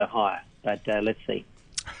higher. But let's see.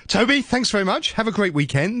 Toby, thanks very much. Have a great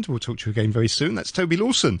weekend. We'll talk to you again very soon. That's Toby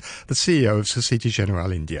Lawson, the CEO of Societe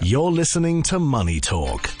Generale India. You're listening to Money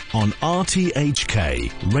Talk on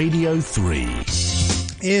RTHK Radio 3.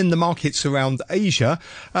 In the markets around Asia,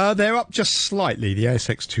 they're up just slightly. The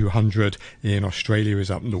ASX 200 in Australia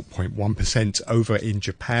is up 0.1%. Over in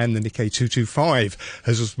Japan, the Nikkei 225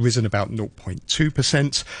 has risen about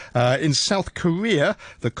 0.2%. In South Korea,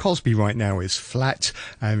 the Kospi right now is flat,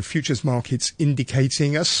 and futures markets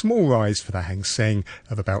indicating a small rise for the Hang Seng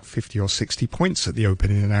of about 50 or 60 points at the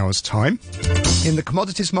open in an hour's time. In the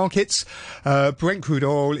commodities markets, Brent crude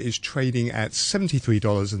oil is trading at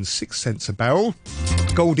 $73.06 a barrel.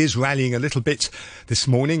 Gold is rallying a little bit this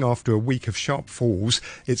morning after a week of sharp falls.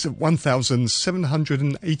 It's at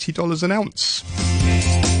 $1,780 an ounce.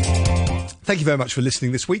 Thank you very much for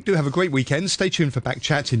listening this week. Do have a great weekend. Stay tuned for Back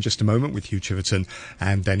Chat in just a moment with Hugh Chiverton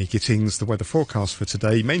and Danny Gittings. The weather forecast for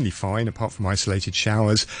today, mainly fine, apart from isolated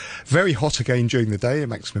showers. Very hot again during the day, a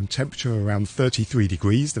maximum temperature around 33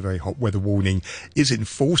 degrees. The very hot weather warning is in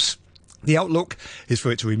force. The outlook is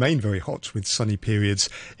for it to remain very hot with sunny periods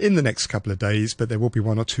in the next couple of days, but there will be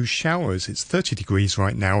one or two showers. It's 30 degrees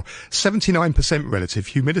right now, 79% relative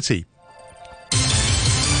humidity.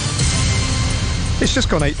 It's just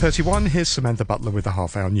gone 8:31. Here's Samantha Butler with the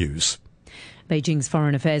half-hour news. Beijing's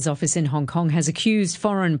Foreign Affairs Office in Hong Kong has accused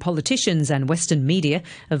foreign politicians and Western media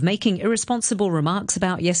of making irresponsible remarks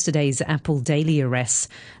about yesterday's Apple Daily arrests.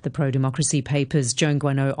 The pro-democracy paper's Zhong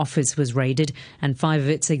Guano office was raided and 5 of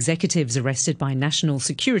its executives arrested by National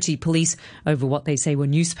Security Police over what they say were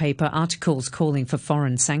newspaper articles calling for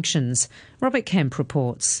foreign sanctions. Robert Kemp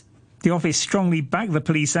reports. The office strongly backed the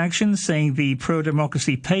police action, saying the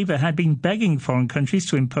pro-democracy paper had been begging foreign countries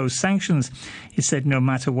to impose sanctions. It said no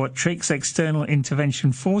matter what tricks external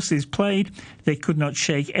intervention forces played, they could not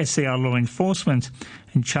shake SAR law enforcement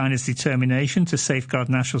and China's determination to safeguard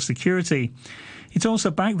national security. It also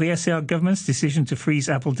backed the SAR government's decision to freeze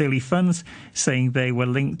Apple Daily funds, saying they were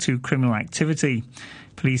linked to criminal activity.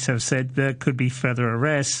 Police have said there could be further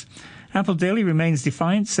arrests. Apple Daily remains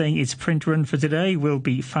defiant, saying its print run for today will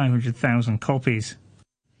be 500,000 copies.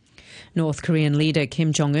 North Korean leader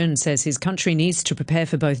Kim Jong-un says his country needs to prepare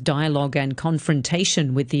for both dialogue and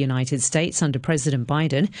confrontation with the United States under President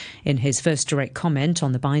Biden in his first direct comment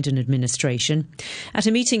on the Biden administration. At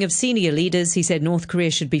a meeting of senior leaders, he said North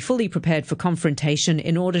Korea should be fully prepared for confrontation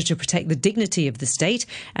in order to protect the dignity of the state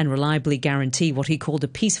and reliably guarantee what he called a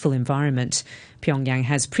peaceful environment. Pyongyang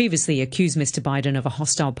has previously accused Mr. Biden of a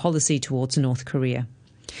hostile policy towards North Korea.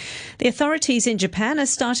 The authorities in Japan are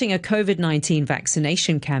starting a COVID-19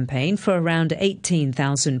 vaccination campaign for around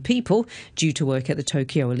 18,000 people due to work at the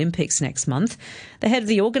Tokyo Olympics next month. The head of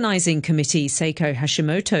the organising committee, Seiko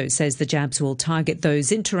Hashimoto, says the jabs will target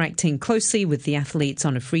those interacting closely with the athletes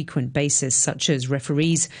on a frequent basis, such as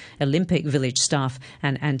referees, Olympic Village staff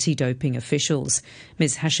and anti-doping officials.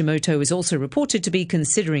 Ms. Hashimoto is also reported to be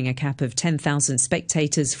considering a cap of 10,000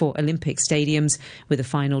 spectators for Olympic stadiums, with a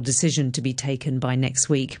final decision to be taken by next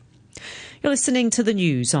week. You're listening to the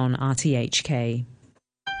news on RTHK.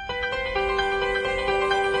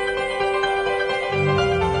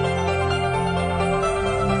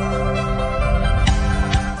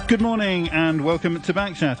 Good morning and welcome to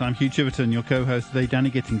Backchat. I'm Hugh Chiverton, your co-host today, Danny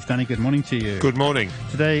Gittings. Danny, good morning to you. Good morning.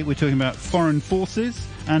 Today we're talking about foreign forces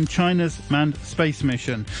and China's manned space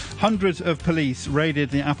mission. Hundreds of police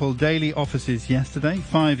raided the Apple Daily offices yesterday.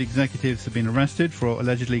 5 executives have been arrested for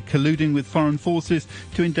allegedly colluding with foreign forces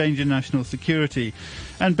to endanger national security.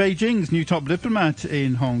 And Beijing's new top diplomat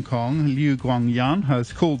in Hong Kong, Liu Guangyan,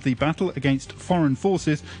 has called the battle against foreign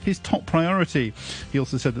forces his top priority. He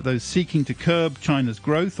also said that those seeking to curb China's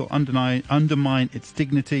growth or undermine its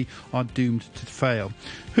dignity are doomed to fail.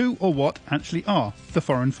 Who or what actually are the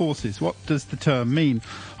foreign forces? What does the term mean?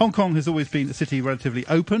 Hong Kong has always been a city relatively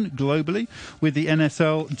open globally. With the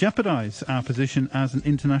NSL jeopardise our position as an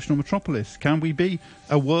international metropolis? Can we be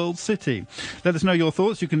a world city? Let us know your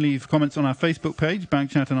thoughts. You can leave comments on our Facebook page,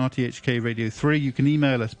 Backchat and RTHK Radio 3. You can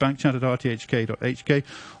email us, backchat@rthk.hk,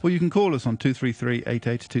 or you can call us on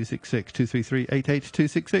 233-88266,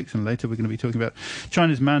 233-88266. And later we're going to be talking about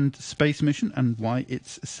China's manned space mission and why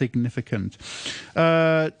it's significant.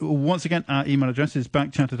 Once again, our email address is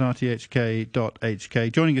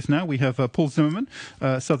backchat@rthk.hk. Joining us now, we have Paul Zimmerman,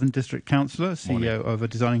 Southern District Councillor, CEO of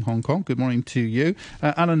Designing Hong Kong. Good morning to you.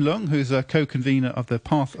 Alan Leung, who's a co-convenor of the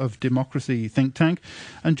Path of Democracy think tank,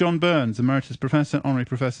 and John Burns, Emeritus Professor, Honorary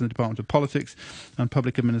Professor in the Department of Politics and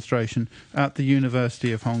Public Administration at the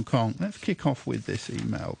University of Hong Kong. Let's kick off with this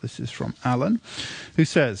email. This is from Alan, who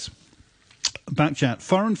says, Backchat.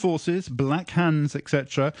 Foreign forces, black hands,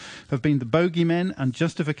 etc. have been the bogeymen and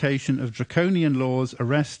justification of draconian laws,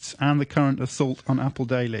 arrests and the current assault on Apple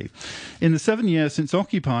Daily. In the 7 years since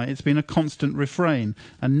Occupy, it's been a constant refrain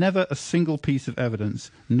and never a single piece of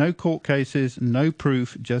evidence. No court cases, no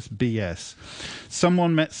proof, just BS.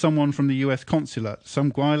 Someone met someone from the US consulate.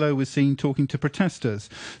 Some guilo was seen talking to protesters.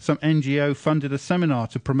 Some NGO funded a seminar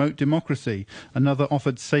to promote democracy. Another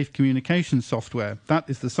offered safe communication software. That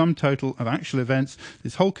is the sum total of actual events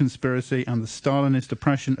this whole conspiracy and the Stalinist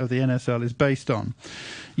oppression of the NSL is based on.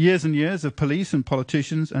 Years and years of police and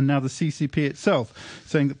politicians, and now the CCP itself,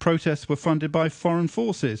 saying that protests were funded by foreign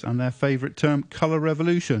forces and their favourite term, colour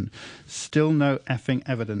revolution. Still no effing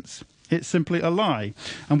evidence. It's simply a lie.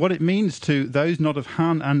 And what it means to those not of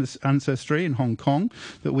Han ancestry in Hong Kong,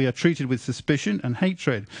 that we are treated with suspicion and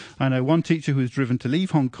hatred. I know one teacher who was driven to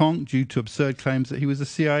leave Hong Kong due to absurd claims that he was a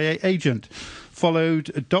CIA agent. Followed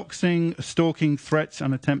doxing, stalking, threats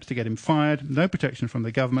and attempts to get him fired. No protection from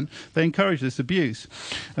the government. They encourage this abuse.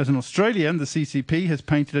 As an Australian, the CCP has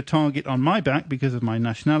painted a target on my back because of my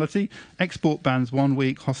nationality. Export bans 1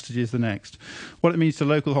 week, hostages the next. What it means to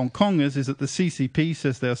local Hong Kongers is that the CCP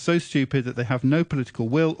says they are so stupid that they have no political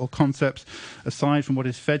will or concepts aside from what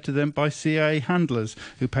is fed to them by CIA handlers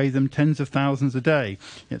who pay them tens of thousands a day.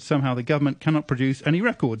 Yet somehow the government cannot produce any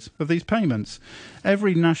records of these payments.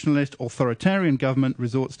 Every nationalist authoritarian government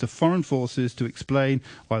resorts to foreign forces to explain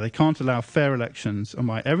why they can't allow fair elections and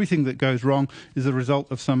why everything that goes wrong is the result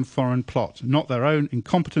of some foreign plot, not their own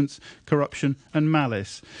incompetence, corruption and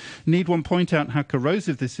malice. Need one point out how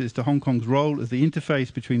corrosive this is to Hong Kong's role as the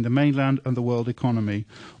interface between the mainland and the world economy.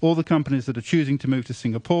 All the companies that are choosing to move to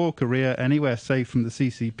Singapore, Korea, anywhere safe from the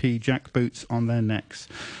CCP jackboots on their necks.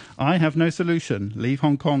 I have no solution. Leave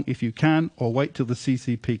Hong Kong if you can, or wait till the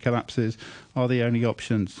CCP collapses are the only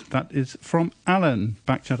options. That is from Alan.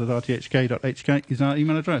 Backchat@rthk.hk is our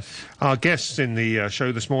email address. Our guests in the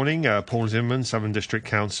show this morning, Paul Zimmerman, Southern District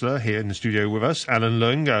Councillor, here in the studio with us, Alan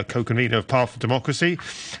Leung, co-convenor of Path for Democracy,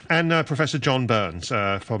 and Professor John Burns,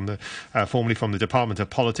 formerly from the Department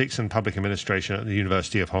of Politics and Public Administration at the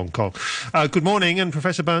University of Hong Kong. Good morning, and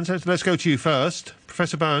Professor Burns, let's go to you first.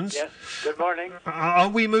 Professor Burns. Yes, good morning. Are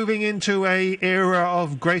we moving into an era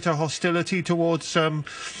of greater hostility towards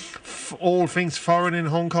all things foreign in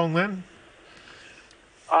Hong Kong then?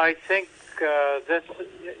 I think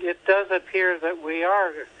it does appear that we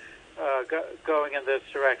are going in this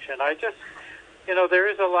direction. There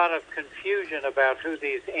is a lot of confusion about who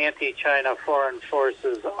these anti-China foreign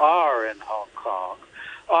forces are in Hong Kong.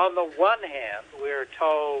 On the one hand, we're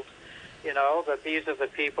told, that these are the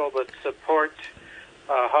people that support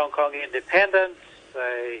Hong Kong independence.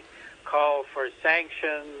 They call for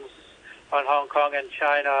sanctions on Hong Kong and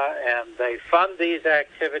China, and they fund these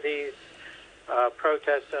activities,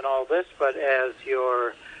 protests and all this. But as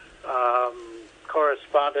your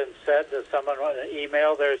correspondent said to someone on an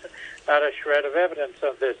email, there's not a shred of evidence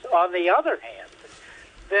of this. On the other hand,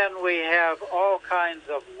 then we have all kinds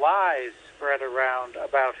of lies spread around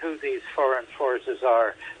about who these foreign forces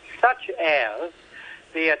are, such as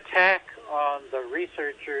the attack on the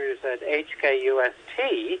researchers at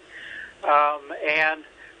HKUST, and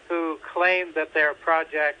who claimed that their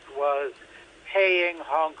project was paying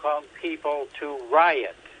Hong Kong people to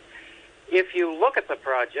riot. If you look at the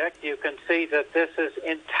project, you can see that this is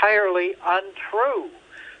entirely untrue.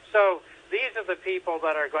 So these are the people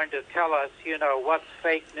that are going to tell us, what's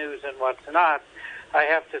fake news and what's not. I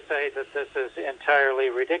have to say that this is entirely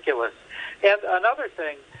ridiculous. And another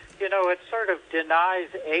thing, it sort of denies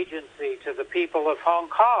agency to the people of Hong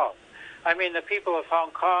Kong. I mean, the people of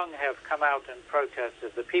Hong Kong have come out and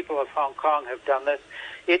protested. The people of Hong Kong have done this.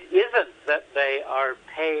 It isn't that they are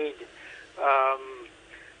paid,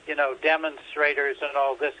 demonstrators and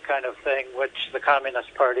all this kind of thing, which the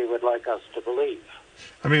Communist Party would like us to believe.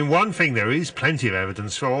 I mean, one thing there is plenty of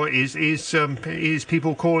evidence for is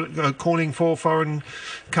people calling for foreign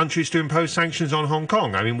countries to impose sanctions on Hong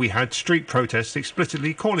Kong. I mean, we had street protests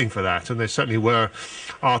explicitly calling for that, and there certainly were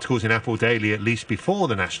articles in Apple Daily, at least before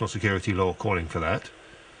the national security law, calling for that.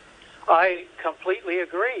 I completely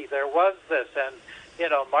agree. There was this, and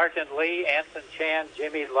Martin Lee, Anson Chan,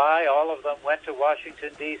 Jimmy Lai, all of them went to Washington,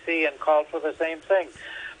 D.C. and called for the same thing.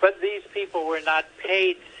 But these people were not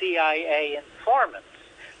paid CIA informants.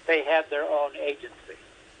 They had their own agency.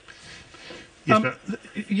 Alan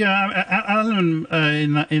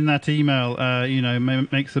in that email,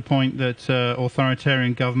 makes the point that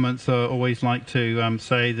authoritarian governments always like to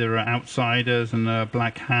say there are outsiders and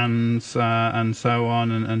black hands and so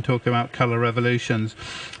on, and talk about colour revolutions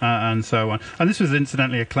and so on. And this was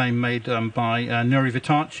incidentally a claim made by Nuri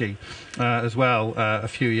Vitachi as well a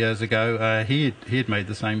few years ago. He had made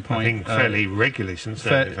the same point. I think fairly regularly since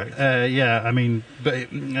then, in fact.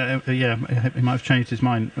 He might have changed his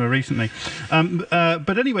mind recently.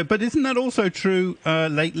 But anyway, isn't that also true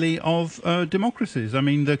lately of democracies? I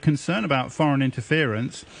mean, the concern about foreign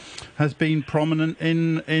interference has been prominent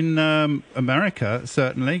in America,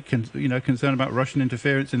 certainly. Concern about Russian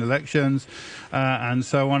interference in elections and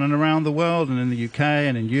so on, and around the world, and in the UK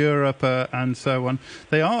and in Europe and so on.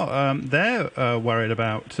 They're worried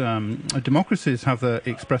about democracies have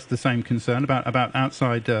expressed the same concern about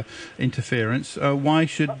outside interference. Why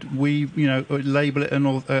should we, label it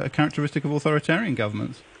a characteristic of authoritarian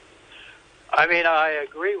governments? I mean, I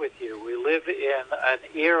agree with you. We live in an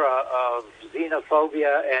era of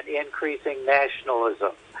xenophobia and increasing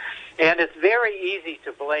nationalism. And it's very easy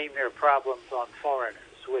to blame your problems on foreigners,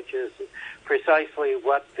 which is precisely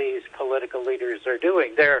what these political leaders are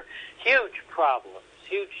doing. They're huge problems,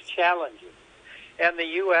 huge challenges. And the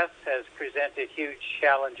U.S. has presented huge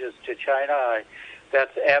challenges to China.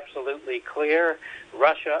 That's absolutely clear.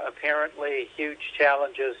 Russia, apparently, huge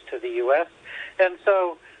challenges to the U.S. And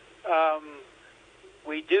so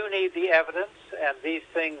we do need the evidence, and these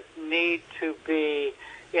things need to be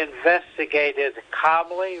investigated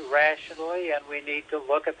calmly, rationally, and we need to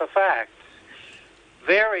look at the facts.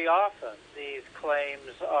 Very often, these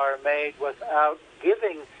claims are made without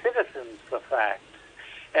giving citizens the facts.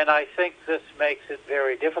 And I think this makes it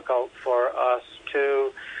very difficult for us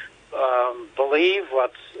to believe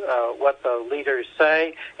what the leaders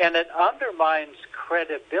say, and it undermines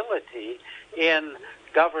credibility in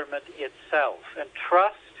government itself. And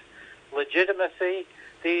trust, legitimacy,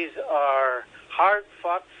 these are hard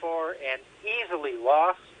fought for and easily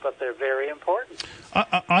lost, but they're very important.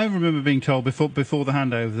 I remember being told before the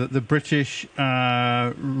handover that the British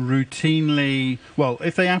routinely,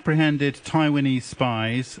 if they apprehended Taiwanese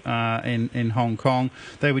spies in Hong Kong,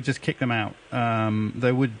 they would just kick them out.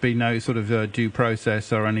 There would be no sort of due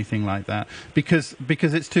process or anything like that, because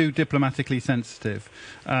it's too diplomatically sensitive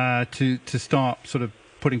to start sort of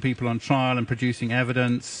putting people on trial and producing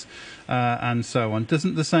evidence and so on.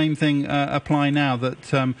 Doesn't the same thing apply now,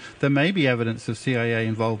 that there may be evidence of CIA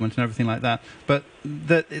involvement and everything like that, but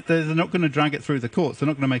that they're not going to drag it through the courts? They're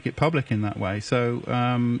not going to make it public in that way. So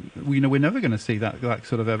we're never going to see that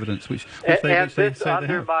sort of evidence, which this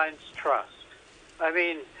undermines trust. I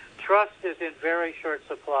mean, trust is in very short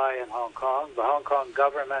supply in Hong Kong. The Hong Kong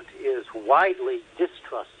government is widely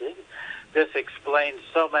distrusted. This explains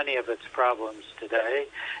so many of its problems today.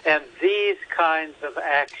 And these kinds of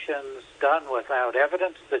actions done without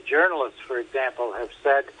evidence, the journalists, for example, have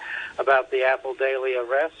said about the Apple Daily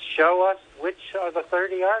arrest, show us which are the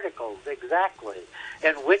 30 articles exactly,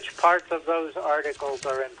 and which parts of those articles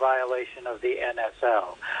are in violation of the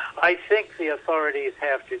NSL. I think the authorities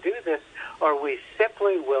have to do this, or we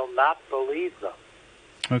simply will not believe them.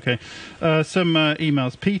 Okay. Some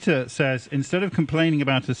emails. Peter says, instead of complaining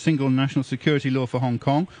about a single national security law for Hong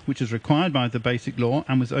Kong, which is required by the Basic Law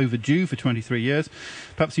and was overdue for 23 years,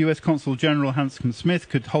 perhaps US Consul General Hanscom Smith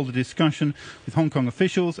could hold a discussion with Hong Kong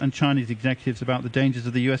officials and Chinese executives about the dangers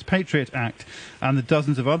of the US Patriot Act and the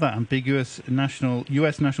dozens of other ambiguous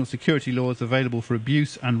US national security laws available for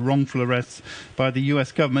abuse and wrongful arrests by the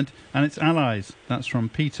US government and its allies. That's from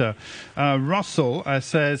Peter. Russell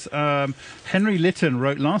says, Henry Lytton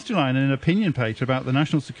wrote last July in an opinion page about the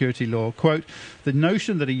national security law, quote, the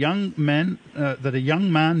notion that a young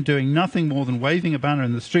man doing nothing more than waving a banner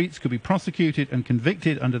in the streets could be prosecuted and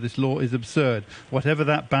convicted under this law is absurd, whatever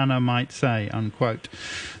that banner might say, unquote.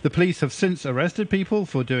 The police have since arrested people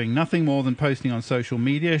for doing nothing more than posting on social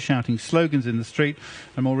media, shouting slogans in the street,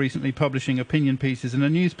 and more recently publishing opinion pieces in a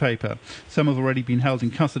newspaper. Some have already been held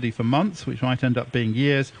in custody for months, which might end up being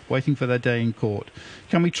years, waiting for their day in court.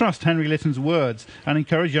 Can we trust Henry Lytton's words and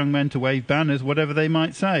encourage young men to wave banners, whatever they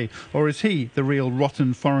might say? Or is he the real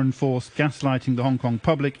rotten foreign force gaslighting the Hong Kong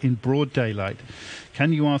public in broad daylight?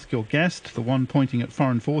 Can you ask your guest, the one pointing at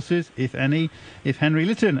foreign forces, if any, if Henry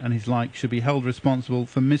Lytton and his like should be held responsible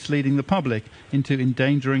for misleading the public into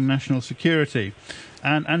endangering national security?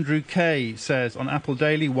 And Andrew Kay says on Apple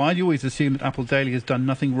Daily, why do you always assume that Apple Daily has done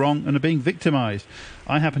nothing wrong and are being victimised?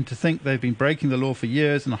 I happen to think they've been breaking the law for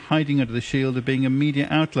years and hiding under the shield of being a media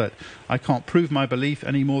outlet. I can't prove my belief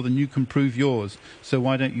any more than you can prove yours. So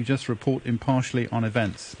why don't you just report impartially on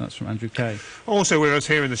events? That's from Andrew Kay. Also with us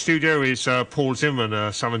here in the studio is Paul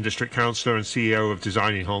Zimmerman, Southern District Councillor and CEO of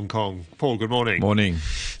Design in Hong Kong. Paul, good morning. Morning.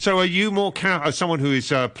 So are you more, as someone who is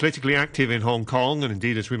politically active in Hong Kong, and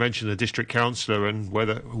indeed, as we mentioned, a district councillor, and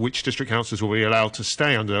which district councillors will be allowed to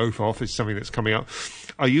stay under oath of office, something that's coming up,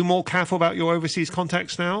 are you more careful about your overseas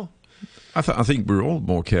contacts now? I think we're all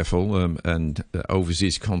more careful, and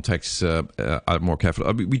overseas contacts are more careful.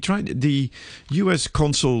 We tried. The U.S.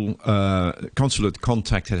 consulate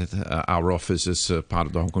contacted our office as part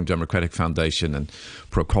of the Hong Kong Democratic Foundation and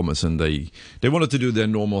Pro-Commerce, and they wanted to do their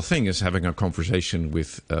normal thing, as having a conversation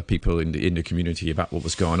with people in the community about what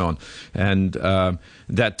was going on, and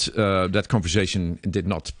that conversation did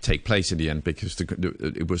not take place in the end because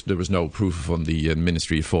there was no approval from the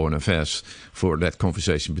Ministry of Foreign Affairs for that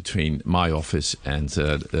conversation between my office and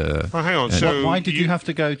hang on. So why did you have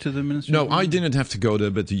to go to the Ministry? No, I didn't have to go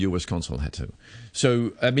there, but the U.S. consul had to.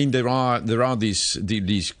 So I mean, there are these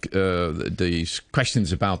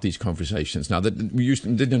questions about these conversations now that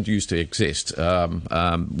didn't used to exist. You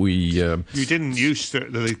didn't used to.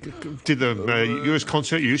 Did the U.S.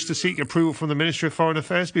 consulate used to seek approval from the Ministry of Foreign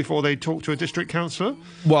Affairs before they talked to a district councillor?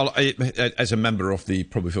 Well, as a member of the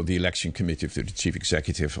Election Committee of the Chief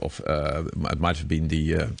Executive of, it might have been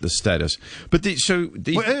the status. But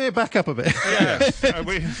back up a bit. Yeah,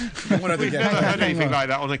 we've never heard anything like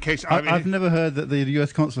that on a case. I've never heard that the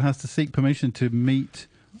US consul has to seek permission to meet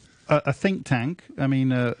a think tank. I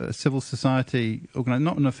mean, a civil society,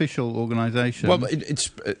 not an official organisation. Well,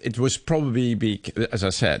 it was probably as I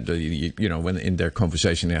said, when in their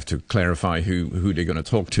conversation they have to clarify who they're going to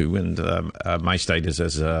talk to, and my status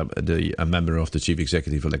as a member of the Chief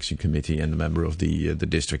Executive Election Committee and a member of the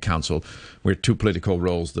District Council were two political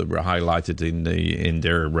roles that were highlighted in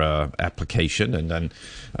their application, and then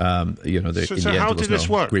So how did this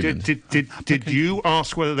work? Did you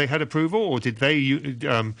ask whether they had approval, or did they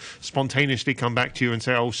spontaneously come back to you and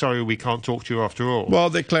say, "Oh, sorry, we can't talk to you after all"?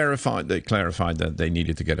 Well, they clarified that they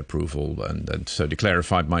needed to get approval, and so they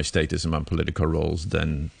clarified my status and my political roles.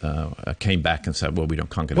 Then came back and said, "Well, can't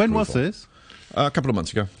get approval." When was this? A couple of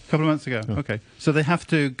months ago. Yeah. Okay. So they have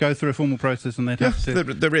to go through a formal process, and they'd have to.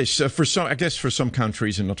 There is for some, I guess, for some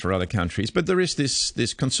countries and not for other countries, but there is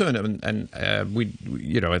this concern, and we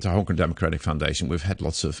at the Hong Kong Democratic Foundation, we've had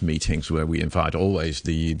lots of meetings where we invite always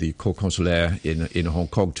the Co-consular in Hong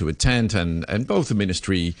Kong to attend, and both the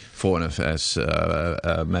Ministry Foreign Affairs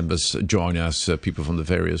members join us, people from the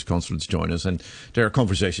various consulates join us, and there are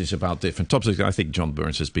conversations about different topics. I think John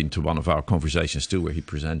Burns has been to one of our conversations too, where he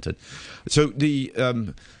presented. So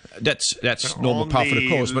that's normal part of the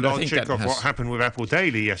course, but I think that what happened with Apple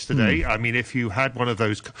Daily yesterday. I mean, if you had one of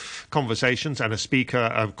those conversations and a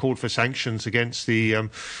speaker called for sanctions against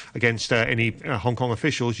any Hong Kong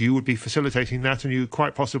officials, you would be facilitating that, and you would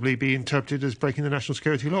quite possibly be interpreted as breaking the national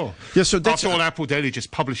security law. Yeah, so that's after all, Apple Daily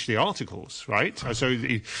just published the articles, right? So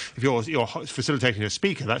if you're facilitating a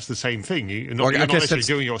speaker, that's the same thing. You're not necessarily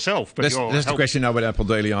doing it yourself, but that's the question now with Apple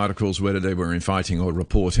Daily articles, whether they were inviting or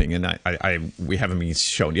reporting, and we haven't been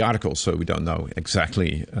shown the articles, so we don't know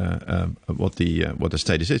exactly what the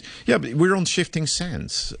status is. Yeah, but we're on shifting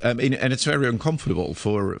sands, and it's very uncomfortable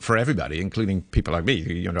for everybody, including people like me.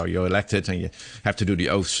 You're elected and you have to do the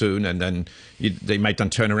oath soon, and then they might then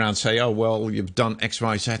turn around and say, "Oh, well, you've done X,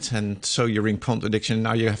 Y, Z, and so you're in contradiction.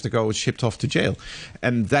 Now you have to go shipped off to jail,"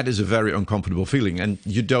 and that is a very uncomfortable feeling. And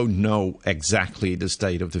you don't know exactly the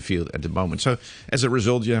state of the field at the moment. So as a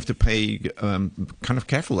result, you have to pay kind of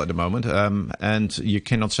careful at the moment, and you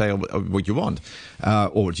cannot say what you want,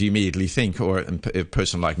 or what you immediately think, or a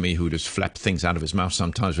person like me who just flaps things out of his mouth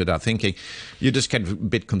sometimes without thinking, you just get a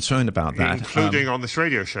bit concerned about that. Including on this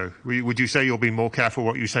radio show. Would you say you'll be more careful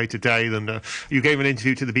what you say today than... you gave an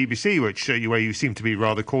interview to the BBC where you seemed to be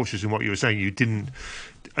rather cautious in what you were saying. You didn't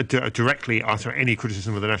directly utter any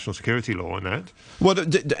criticism of the national security law on that. Well,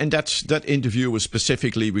 and that interview was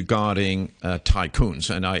specifically regarding tycoons,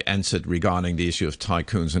 and I answered regarding the issue of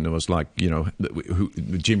tycoons, and it was like,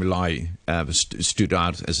 Jimmy Lai stood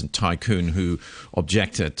out as a tycoon who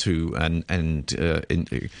objected to and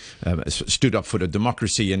stood up for the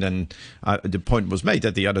democracy, and then the point was made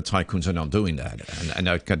that the other tycoons are not doing that, and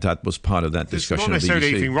that was part of that discussion. There's not necessarily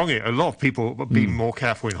anything wrong in it. A lot of people are being more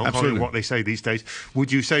careful in Hong Kong in what they say these days.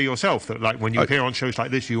 Would you you say yourself that, like, when you appear on shows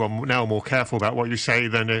like this, you are now more careful about what you say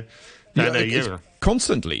than a year ago?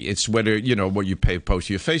 Constantly. It's whether, what you post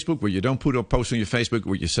to your Facebook, what you don't post on your Facebook,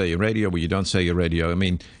 what you say on radio, what you don't say on radio. I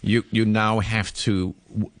mean, you now have to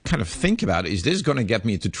kind of think about, is this going to get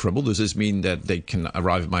me into trouble? Does this mean that they can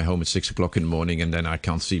arrive at my home at 6 o'clock in the morning and then I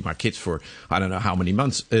can't see my kids for I don't know how many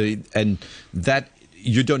months? And that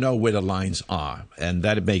you don't know where the lines are. And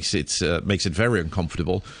that makes it very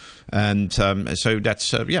uncomfortable. And so that's,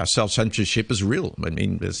 self-censorship is real. I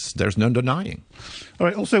mean, there's no denying. All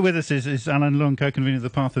right, also with us is Alan Leung, co-convenor of the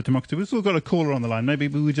Path of Democracy. We've still got a caller on the line. Maybe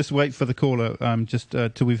we just wait for the caller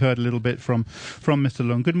till we've heard a little bit from Mr.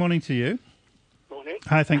 Leung. Good morning to you. Morning.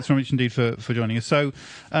 Hi, thanks very much indeed for joining us. So,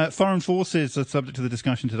 foreign forces are subject to the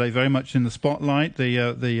discussion today, very much in the spotlight. Li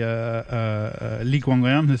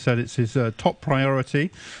Guangyan has said it's his top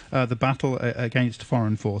priority, the battle against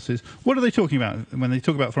foreign forces. What are they talking about when they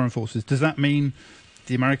talk about foreign forces? Does that mean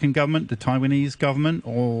the American government, the Taiwanese government,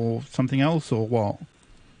 or something else, or what?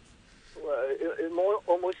 Well, it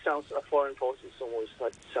almost sounds like foreign forces.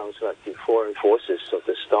 Sounds like the foreign forces of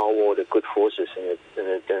the Star Wars, the good forces and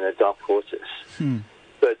the dark forces.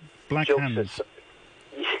 But Black jokes hands. aside,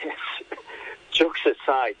 yes, jokes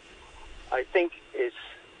aside, I think it's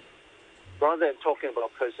rather than talking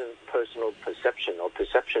about personal perception or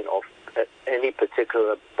perception of any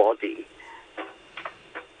particular body,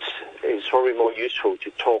 it's probably more useful to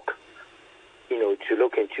talk, to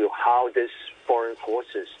look into how this foreign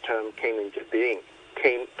forces term came into being,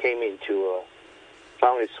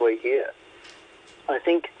 found its way here. I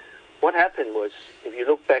think what happened was, if you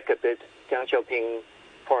look back a bit, Deng Xiaoping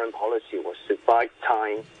foreign policy was to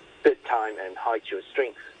bid time, and hide your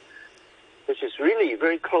strength, which is really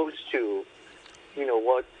very close to,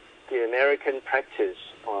 what the American practice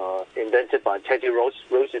invented by Teddy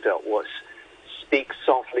Roosevelt was speak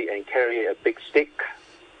softly and carry a big stick.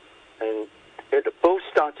 And it both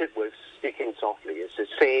started with speaking softly. It's the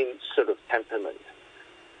same sort of temperament.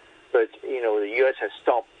 But, the U.S. has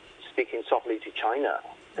stopped speaking softly to China,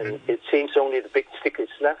 and it seems only the big stick is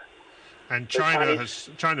left. And China has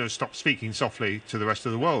stopped speaking softly to the rest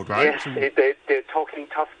of the world, right? Yes, they're talking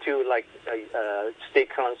tough to, like, State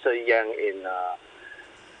Councillor Yang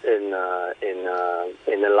in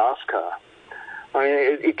Alaska. I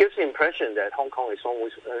mean, it gives the impression that Hong Kong is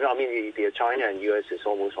almost, the China and U.S. is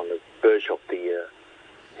almost on the verge of the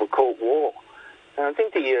Cold War. And I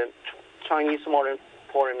think the Chinese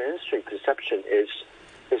foreign ministry perception is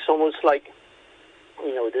almost like,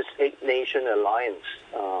 this 8-nation alliance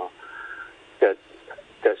that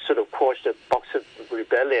sort of caused the Boxer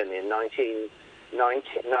Rebellion in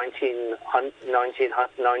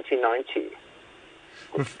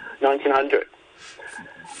 1900.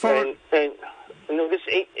 And this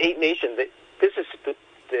 8-nation, this is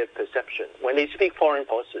their perception. When they speak foreign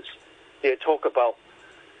forces, they talk about,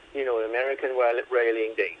 American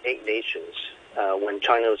rallying the 8 nations when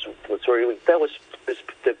China was very weak. That was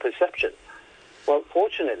the perception. Well,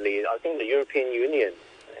 fortunately, I think the European Union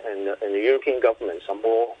and the European governments are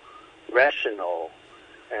more rational.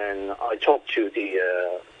 And I talked to the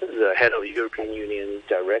head of the European Union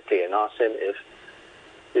directly and asked him if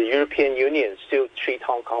the European Union still treat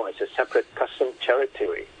Hong Kong as a separate custom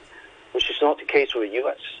territory, which is not the case with the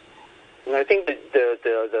U.S. And I think that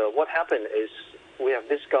the what happened is we have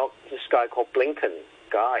this guy called Blinken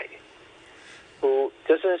guy, who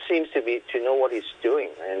doesn't seem to know what he's doing,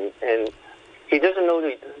 and he doesn't know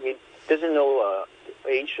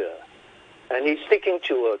Asia, and he's sticking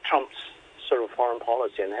to Trump's sort of foreign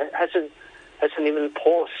policy, and hasn't even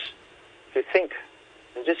paused to think,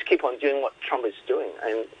 and just keep on doing what Trump is doing,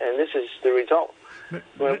 and this is the result.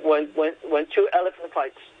 When two elephant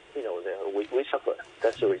fights, we suffer.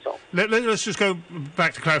 That's the result. Let's just go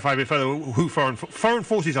back to clarify a bit further who foreign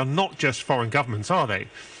forces are. Not just foreign governments, are they?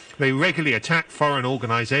 They regularly attack foreign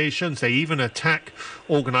organisations. They even attack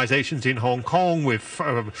organisations in Hong Kong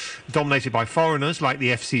dominated by foreigners, like the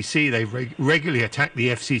FCC. They regularly attack the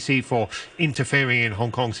FCC for interfering in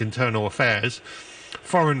Hong Kong's internal affairs.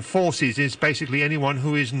 Foreign forces is basically anyone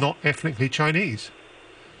who is not ethnically Chinese.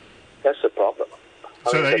 That's the problem.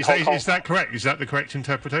 Is that correct? Is that the correct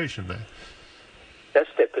interpretation there?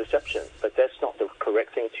 That's their perception, but that's not the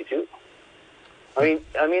correct thing to do. I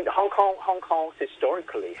mean, Hong Kong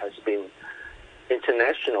historically has been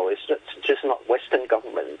international. It's just not Western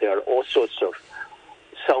government. There are all sorts of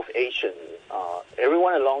South Asian,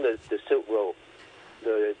 everyone along the Silk Road,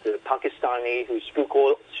 the Pakistani who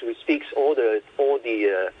speaks all the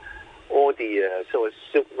sort of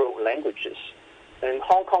Silk Road languages, and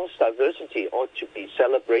Hong Kong's diversity ought to be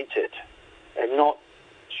celebrated and not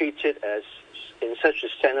treated as in such a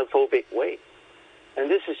xenophobic way. And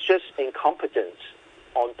this is just incompetence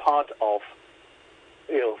on part of,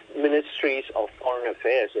 ministries of foreign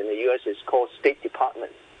affairs. In the U.S., it's called State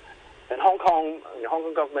Department. And the Hong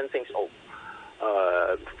Kong government thinks,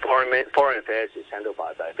 foreign affairs is handled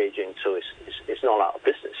by Beijing, so it's not our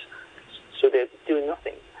business. So they're doing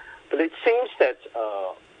nothing. But it seems that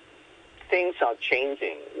things are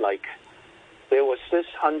changing. Like there was this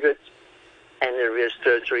 100th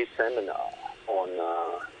anniversary seminar on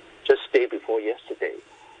just day before yesterday,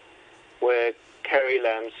 where Carrie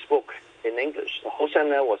Lam spoke in English. The whole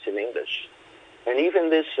seminar was in English. And even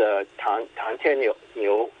this Tan Tian-yu,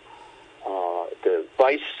 the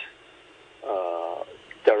vice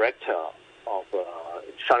director of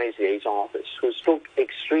Chinese Liaison Office, who spoke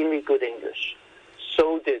extremely good English.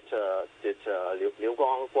 So did Liu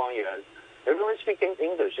Guangyuan. Everyone speaking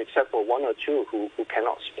English except for one or two who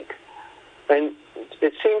cannot speak. And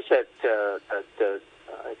it seems that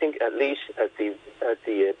I think at least at the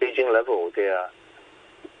Beijing level, they're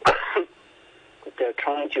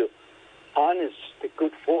trying to harness the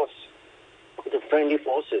good force, the friendly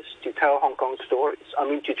forces, to tell Hong Kong stories. I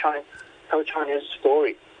mean, to try and tell China's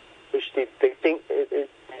story, which they think it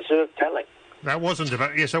deserves telling. That wasn't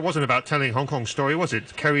about telling Hong Kong's story, was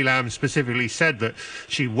it? Carrie Lam specifically said that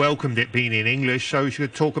she welcomed it being in English, so she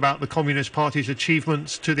could talk about the Communist Party's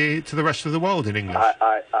achievements to the rest of the world in English.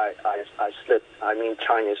 I slipped. I mean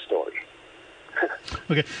China's story.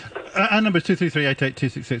 Okay. Our number is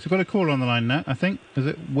 233-88266. We've got a caller on the line now, I think. Is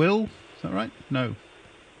it Will? Is that right? No.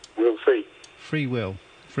 Will Free. Free Will.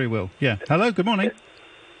 Free Will. Yeah. Hello, good morning.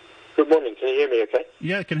 Good morning. Can you hear me okay?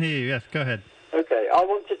 Yeah, I can hear you. Yes, go ahead. Okay. I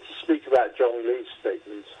wanted to speak about John Lee's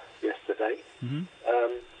statement yesterday. Mm-hmm.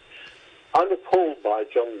 I'm appalled by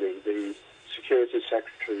John Lee, the Security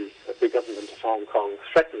Secretary of the Government of Hong Kong,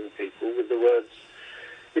 threatening people with the words,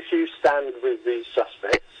 "If you stand with these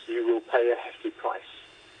suspects, you will pay a hefty price.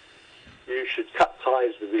 You should cut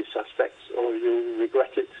ties with these suspects or you'll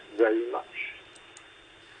regret it very much."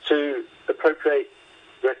 To appropriate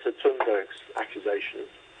Greta Thunberg's accusation,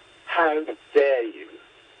 how dare you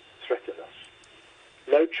threaten us?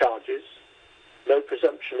 No charges, no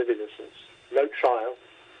presumption of innocence, no trial,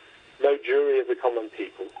 no jury of the common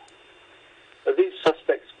people. Are these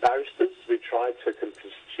suspects barristers who tried for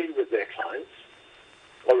complicity with their clients,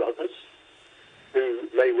 or others who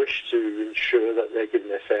may wish to ensure that they're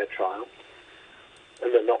given a fair trial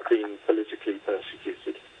and are not being politically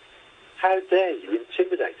persecuted? How dare you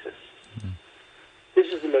intimidate us?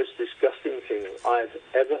 This is the most disgusting thing I've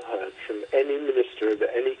ever heard from any minister of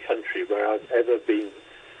any country where I've ever been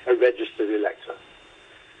a registered elector.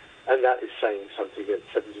 And that is saying something at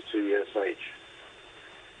 72 years of age.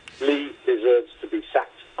 Lee deserves to be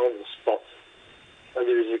sacked on the spot. And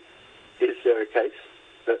is there a case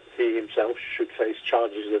that he himself should face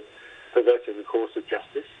charges of perverting the course of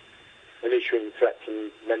justice and issuing threats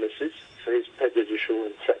and menaces for his prejudicial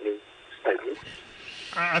and threatening statements?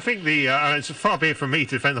 I think it's far be it from me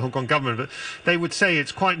to defend the Hong Kong government, but they would say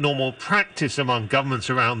it's quite normal practice among governments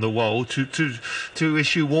around the world to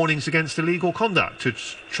issue warnings against illegal conduct, to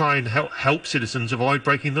try and help citizens avoid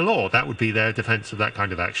breaking the law. That would be their defence of that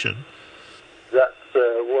kind of action. That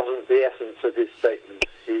wasn't the essence of his statement.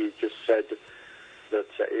 He just said that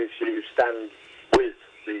if you stand with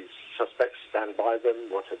these suspects, stand by them,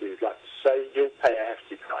 whatever you'd like to say, you'll pay a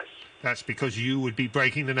hefty price. That's because you would be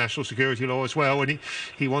breaking the national security law as well, and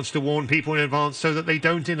he wants to warn people in advance so that they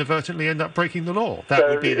don't inadvertently end up breaking the law. That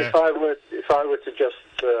would be if I were to just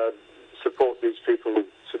support these people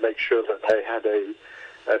to make sure that they had a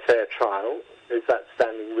fair trial, is that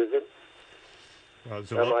standing with them? Well,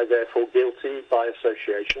 am I therefore guilty by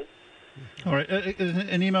association? All right.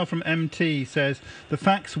 An email from MT says the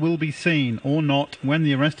facts will be seen or not when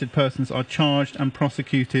the arrested persons are charged and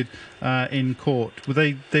prosecuted in court. Well,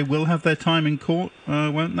 they will have their time in court,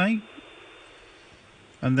 won't they?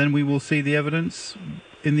 And then we will see the evidence.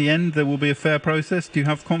 In the end, there will be a fair process. Do you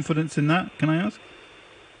have confidence in that? Can I ask?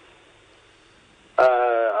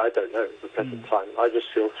 I don't know at the present time. I just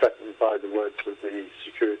feel threatened by the words of the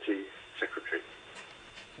Security Secretary.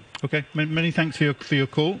 Okay, many thanks for your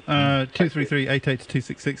call.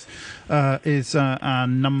 233-88266 is our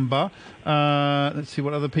number. Let's see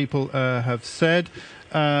what other people have said.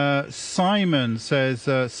 Simon says,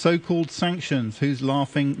 so-called sanctions, who's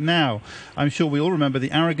laughing now? I'm sure we all remember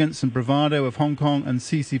the arrogance and bravado of Hong Kong and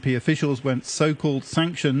CCP officials when so-called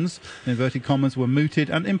sanctions, in inverted commas, were mooted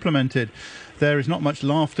and implemented. There is not much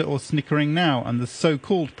laughter or snickering now, and the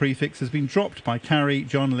so-called prefix has been dropped by Carrie,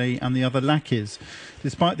 John Lee and the other lackeys.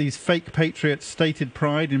 Despite these fake patriots' stated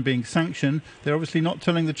pride in being sanctioned, they're obviously not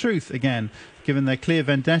telling the truth again. given their clear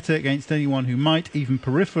vendetta against anyone who might, even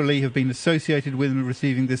peripherally, have been associated with and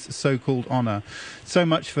receiving this so-called honour. So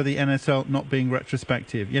much for the NSL not being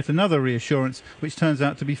retrospective. Yet another reassurance which turns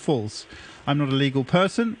out to be false. I'm not a legal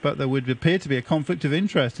person, but there would appear to be a conflict of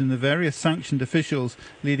interest in the various sanctioned officials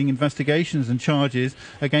leading investigations and charges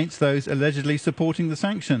against those allegedly supporting the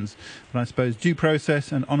sanctions. But I suppose due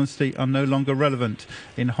process and honesty are no longer relevant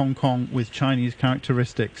in Hong Kong with Chinese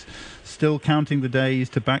characteristics. Still counting the days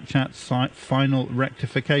to Backchat's final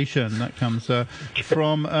rectification. That comes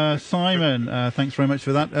from Simon. Thanks very much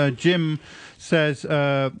for that. Jim says,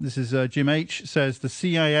 this is Jim H, says the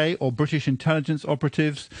CIA or British intelligence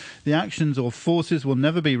operatives, the actions or forces will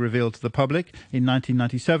never be revealed to the public. In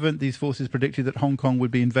 1997, these forces predicted that Hong Kong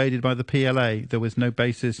would be invaded by the PLA. There was no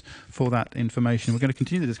basis for that information. We're going to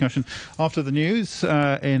continue the discussion after the news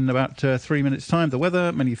in about 3 minutes' time. The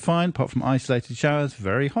weather, mainly fine, apart from isolated showers,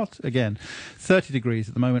 very hot again. 30 degrees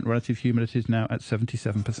at the moment, relative humidity is now at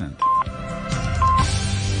 77%.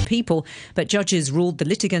 People, but judges ruled the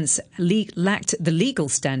litigants lacked the legal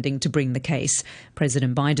standing to bring the case.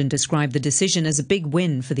 President Biden described the decision as a big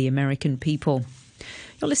win for the American people.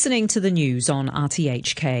 You're listening to the news on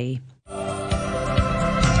RTHK.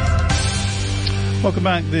 Welcome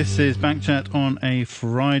back. This is Backchat on a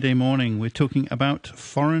Friday morning. We're talking about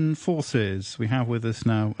foreign forces. We have with us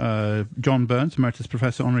now John Burns, Emeritus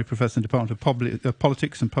Professor, Honorary Professor in the Department of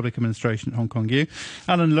Politics and Public Administration at Hong Kong U,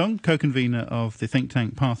 Alan Leung, Co-convenor of the think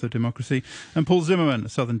tank Path of Democracy, and Paul Zimmerman,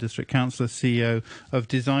 Southern District Councillor, CEO of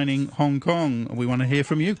Designing Hong Kong. We want to hear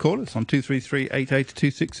from you. Call us on 233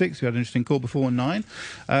 88266. We had an interesting call before 9.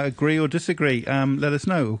 Agree or disagree? Let us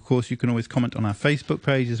know. Of course, you can always comment on our Facebook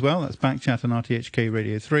page as well. That's Backchat and RTHK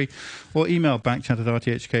Radio 3, or email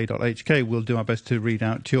backchat@rthk.hk. We'll do our best to read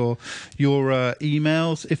out your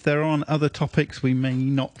emails. If there are on other topics, we may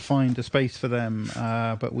not find a space for them,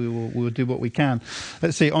 but we'll do what we can.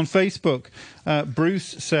 Let's see. On Facebook,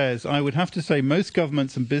 Bruce says, I would have to say most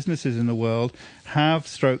governments and businesses in the world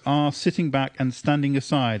are sitting back and standing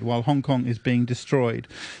aside while Hong Kong is being destroyed.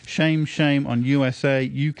 Shame, shame on USA,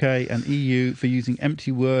 UK and EU for using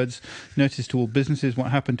empty words. Notice to all businesses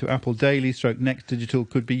what happened to Apple Daily / Next Digital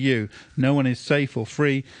could be you. No one is safe or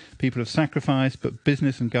free. People have sacrificed, but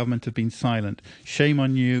business and government have been silent. Shame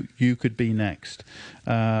on you. You could be next.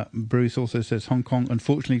 Bruce also says Hong Kong,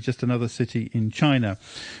 unfortunately, just another city in China.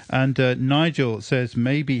 And Nigel says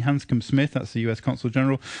maybe Hanscom Smith, that's the US Consul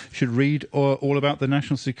General, should read all about the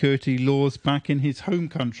national security laws back in his home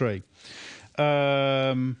country.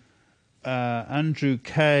 Andrew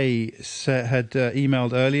Kay had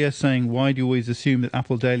emailed earlier saying, why do you always assume that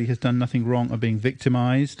Apple Daily has done nothing wrong or being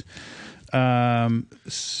victimised? And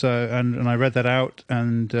I read that out,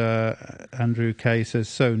 and Andrew Kay says,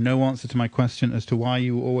 so no answer to my question as to why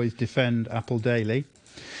you always defend Apple Daily.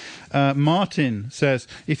 Martin says,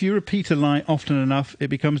 if you repeat a lie often enough, it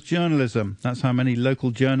becomes journalism. That's how many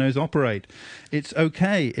local journos operate. It's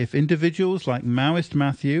okay if individuals like Maoist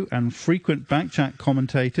Matthew and frequent Backchat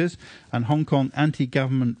commentators and Hong Kong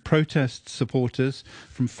anti-government protest supporters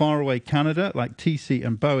from faraway Canada like TC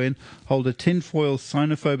and Bowen hold a tinfoil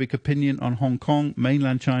xenophobic opinion on Hong Kong,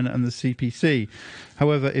 mainland China and the CPC.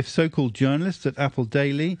 However, if so-called journalists at Apple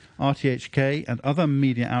Daily, RTHK and other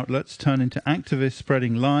media outlets turn into activists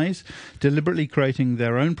spreading lies, deliberately creating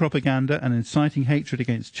their own propaganda and inciting hatred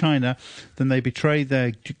against China, then they betray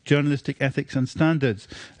their journalistic ethics and standards,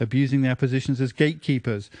 abusing their positions as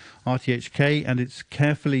gatekeepers. RTHK and its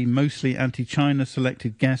carefully, mostly anti-China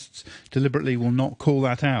selected guests deliberately will not call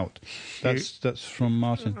that out. That's from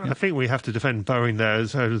Martin. I think we have to defend Bowen there.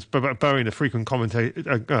 As Bowen, a frequent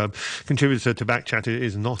contributor to Backchat,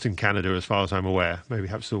 is not in Canada as far as I'm aware. Maybe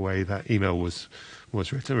perhaps the way that email was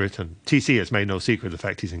written. TC has made no secret of the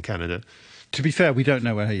fact he's in Canada. To be fair, we don't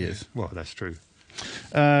know where he is. Well, that's true.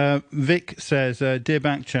 Vic says, Dear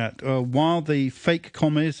Backchat, while the fake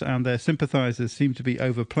commies and their sympathisers seem to be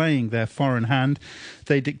overplaying their foreign hand,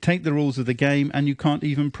 they dictate the rules of the game and you can't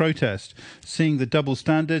even protest. Seeing the double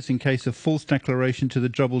standards in case of false declaration to the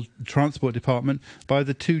Double Transport Department by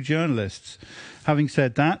the two journalists. Having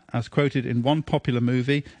said that, as quoted in one popular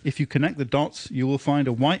movie, if you connect the dots, you will find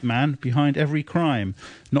a white man behind every crime.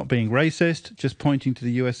 Not being racist, just pointing to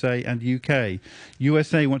the USA and UK.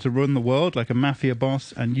 USA want to run the world like a mafia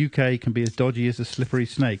boss, and UK can be as dodgy as a slippery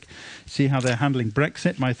snake. See how they're handling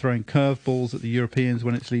Brexit by throwing curveballs at the Europeans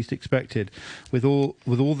when it's least expected. With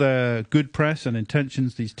all their good press and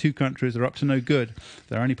intentions, these two countries are up to no good.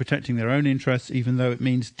 They're only protecting their own interests, even though it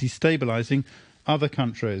means destabilising other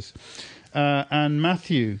countries. And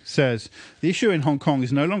Matthew says, the issue in Hong Kong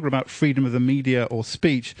is no longer about freedom of the media or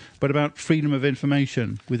speech, but about freedom of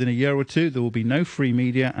information. Within a year or two, there will be no free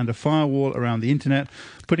media and a firewall around the internet,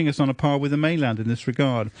 putting us on a par with the mainland in this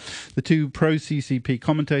regard. The two pro-CCP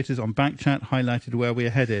commentators on Backchat highlighted where we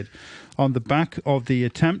are headed. On the back of the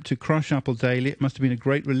attempt to crush Apple Daily, it must have been a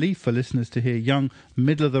great relief for listeners to hear young,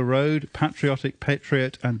 middle-of-the-road, patriotic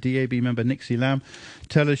patriot and DAB member Nixie Lam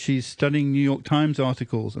tell us she's studying New York Times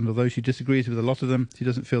articles, and although she disagrees with a lot of them, she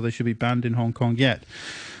doesn't feel they should be banned in Hong Kong yet.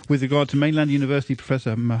 With regard to mainland university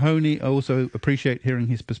Professor Mahoney, I also appreciate hearing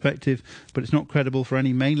his perspective, but it's not credible for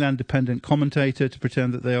any mainland-dependent commentator to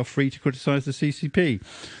pretend that they are free to criticise the CCP.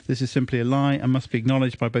 This is simply a lie and must be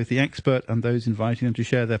acknowledged by both the expert and those inviting them to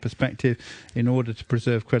share their perspective in order to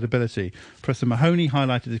preserve credibility. Professor Mahoney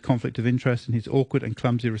highlighted his conflict of interest in his awkward and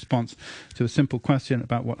clumsy response to a simple question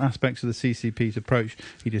about what aspects of the CCP's approach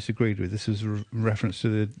he disagreed with. This was a reference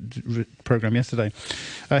to the programme yesterday.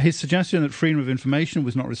 His suggestion that freedom of information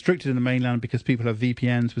was not restricted in the mainland because people have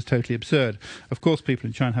VPNs was totally absurd. Of course, people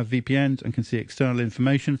in China have VPNs and can see external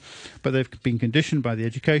information, but they've been conditioned by the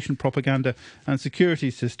education, propaganda and security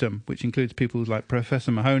system, which includes people like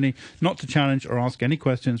Professor Mahoney, not to challenge or ask any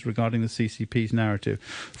questions regarding the CCP's narrative.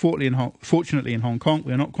 Fortunately, in Hong Kong,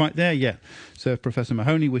 we are not quite there yet. So if Professor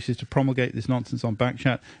Mahoney wishes to promulgate this nonsense on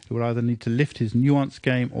Backchat, he will either need to lift his nuance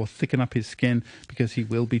game or thicken up his skin, because he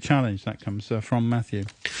will be challenged. That comes from Matthew.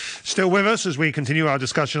 Still with us as we continue our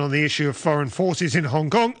discussion on the issue of foreign forces in Hong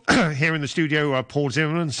Kong. Here in the studio, Paul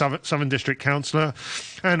Zimmerman, Southern District Councillor,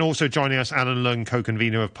 and also joining us, Alan Leung,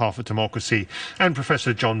 Co-convenor of Path for Democracy, and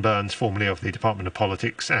Professor John Burns, formerly of the Department of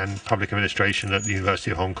Politics and Public Administration at the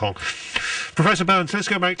University of Hong Kong. Professor Burns, let's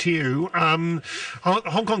go back to you. Hong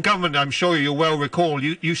Kong government, I'm sure you well recall,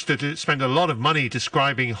 you used to spend a lot of money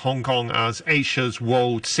describing Hong Kong as Asia's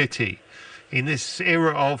walled city. In this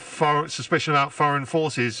era of suspicion about foreign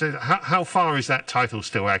forces, how far is that title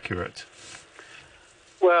still accurate?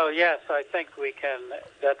 Well, yes, I think we can.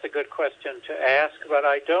 That's a good question to ask, but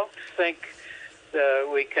I don't think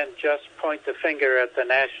we can just point the finger at the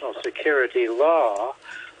national security law.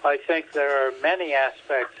 I think there are many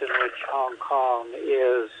aspects in which Hong Kong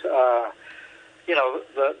is,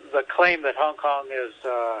 the claim that Hong Kong is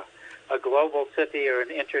a global city or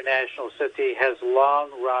an international city has long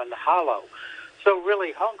run hollow. So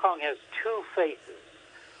really, Hong Kong has two faces.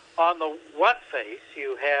 On the one face,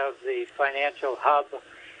 you have the financial hub.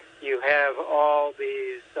 You have all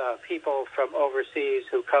these people from overseas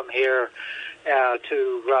who come here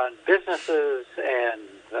to run businesses and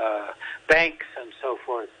banks and so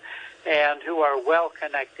forth, and who are well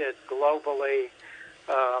connected globally.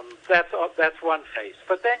 That's one face.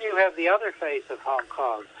 But then you have the other face of Hong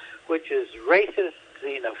Kong, which is racist,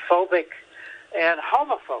 xenophobic, and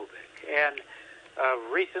homophobic. And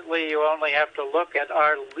recently, you only have to look at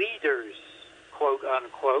our leaders, quote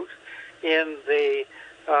unquote, in the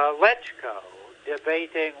LegCo,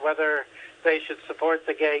 debating whether they should support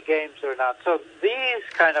the gay games or not. So these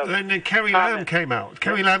kind of... Then Carrie Lam came out.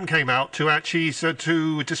 Carrie Lam came out to actually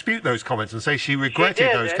to dispute those comments and say she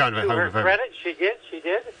regretted those kind of homophobic... She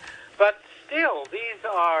did. But still, these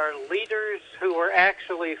are leaders who are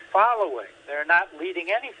actually following. They're not leading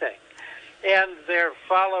anything. And they're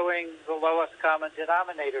following the lowest common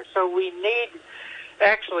denominator. So we need...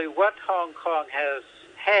 Actually, what Hong Kong has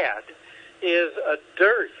had is a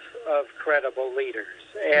dearth of credible leaders.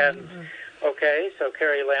 And... Okay, so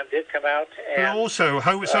Carrie Lam did come out and... But also,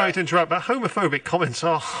 sorry to interrupt, but homophobic comments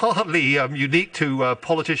are hardly unique to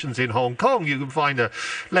politicians in Hong Kong. You can find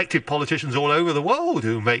elected politicians all over the world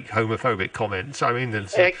who make homophobic comments. I mean...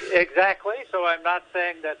 Exactly, so I'm not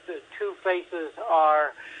saying that the two faces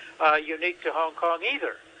are unique to Hong Kong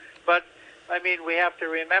either. But, I mean, we have to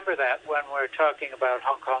remember that when we're talking about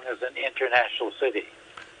Hong Kong as an international city.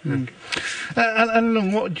 And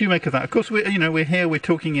what do you make of that? Of course, we're here. We're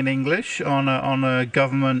talking in English on a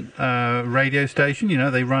government radio station.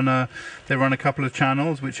 They run a couple of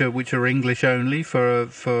channels which are English only for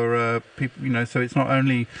people. So it's not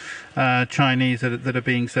only Chinese that are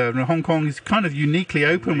being served. And Hong Kong is kind of uniquely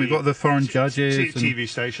open. We've got the foreign judges, TV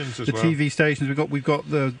stations as well. The TV stations. We've got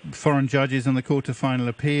the foreign judges and the Court of Final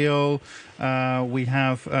Appeal. We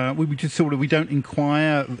have we don't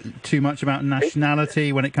inquire too much about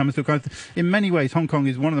nationality when it comes to. In many ways, Hong Kong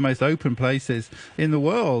is one of the most open places in the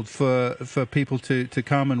world for people to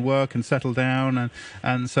come and work and settle down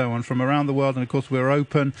and so on from around the world. And of course, we're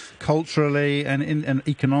open culturally and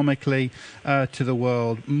economically to the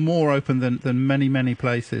world, more open than many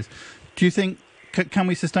places. Do you think can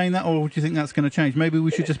we sustain that, or do you think that's going to change? Maybe we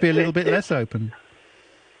should just be a little bit less open.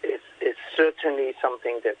 It's certainly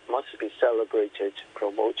something that must be celebrated,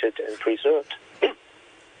 promoted, and preserved.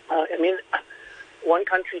 I mean, one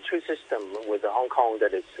country, two system with Hong Kong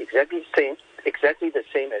that is exactly the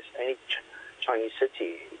same as any Chinese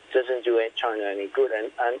city doesn't do China any good,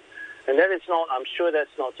 and that is not. I'm sure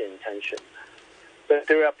that's not the intention. But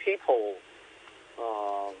there are people,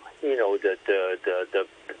 the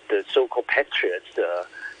so-called patriots.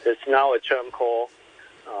 There's now a term called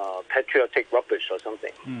patriotic rubbish or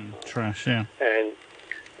something. Trash, yeah.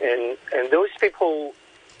 And those people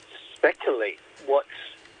speculate what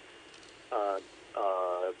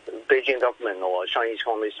Beijing government or Chinese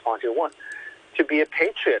Communist Party want. To be a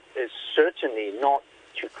patriot is certainly not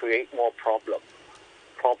to create more problems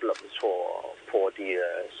for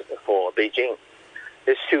Beijing.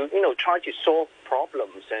 Is to try to solve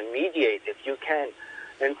problems and mediate if you can,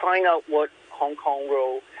 and find out what Hong Kong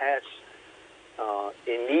role has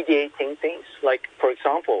in mediating things. Like, for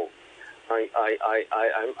example, to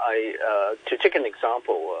take an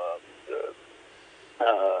example,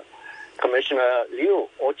 Commissioner Liu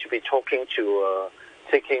ought to be taking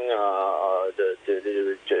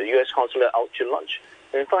the U.S. consulate out to lunch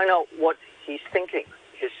and find out what he's thinking.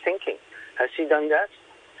 His thinking. Has he done that?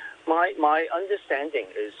 My understanding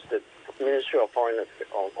is that Ministry of Foreign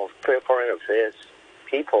Affairs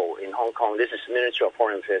people in Hong Kong, this is Ministry of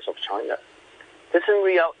Foreign Affairs of China,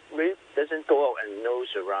 doesn't go out and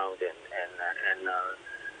nose around and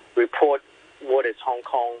report what is Hong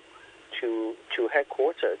Kong to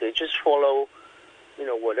headquarters. They just follow,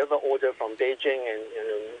 whatever order from Beijing, and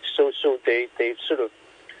so they've sort of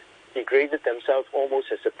degraded themselves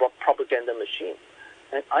almost as a propaganda machine.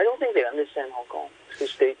 And I don't think they understand Hong Kong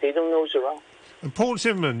because they don't nose around. And Paul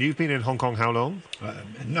Zimmerman, you've been in Hong Kong how long?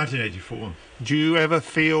 1984. Do you ever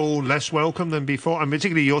feel less welcome than before? And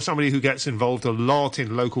particularly you're somebody who gets involved a lot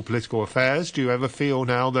in local political affairs. Do you ever feel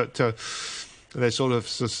now that there's sort of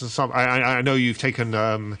some... I know you've taken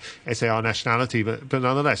SAR nationality, but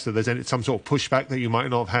nonetheless, that there's some sort of pushback that you might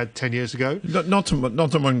not have had 10 years ago? Not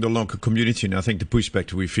among the local community. And I think the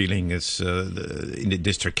pushback we're feeling is in the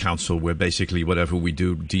district council, where basically whatever we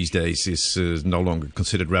do these days is no longer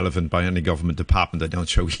considered relevant by any government department. They don't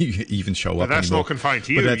even show up that's anymore. not confined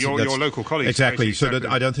to you, your local colleagues. Exactly. So that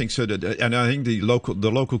I don't think so. And I think the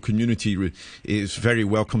local community is very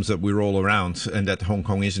welcomes that we're all around and that Hong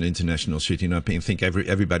Kong is an international city. And I think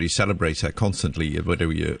everybody celebrates that constantly,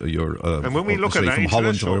 whether you're and when we look at that from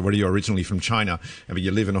Holland or whether you're originally from China, and when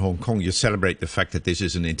you live in Hong Kong, you celebrate the fact that this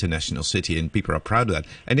is an international city, and people are proud of that,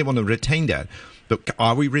 and they want to retain that. But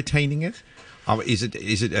are we retaining it? Is it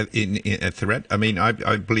a threat? I mean,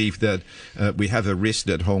 I believe that we have a risk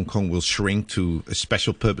that Hong Kong will shrink to a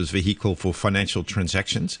special purpose vehicle for financial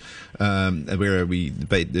transactions, where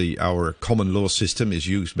our common law system is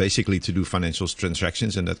used basically to do financial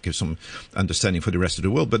transactions, and that gives some understanding for the rest of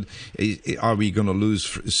the world. But are we going to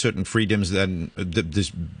lose certain freedoms? Then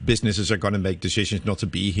these businesses are going to make decisions not to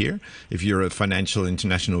be here. If you're a financial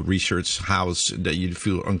international research house that you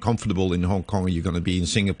feel uncomfortable in Hong Kong, you're going to be in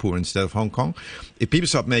Singapore instead of Hong Kong. If people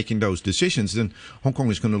start making those decisions, then Hong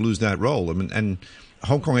Kong is going to lose that role. I mean, and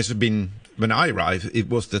Hong Kong has been, when I arrived, it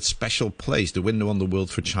was that special place, the window on the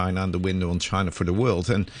world for China and the window on China for the world,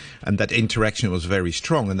 and that interaction was very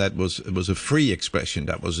strong, and that was a free expression,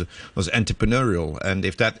 that was entrepreneurial. And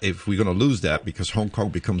if we're going to lose that because Hong Kong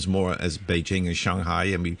becomes more as Beijing and Shanghai,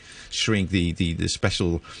 and we shrink the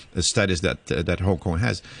special status that Hong Kong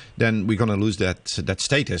has, then we're going to lose that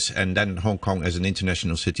status, and then Hong Kong as an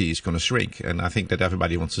international city is going to shrink. And I think that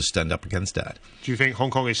everybody wants to stand up against that. Do you think Hong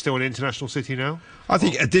Kong is still an international city now? I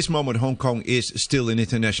think at this moment Hong Kong is still an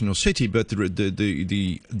international city, but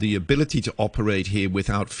the ability to operate here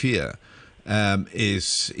without fear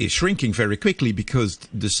is shrinking very quickly because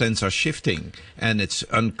the sands are shifting, and it's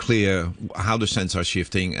unclear how the sands are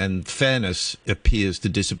shifting, and fairness appears to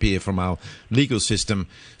disappear from our legal system.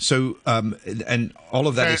 So, and all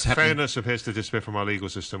of that is happening. Fairness appears to disappear from our legal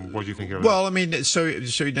system. What do you think of that? Well, I mean, so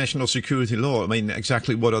national security law. I mean,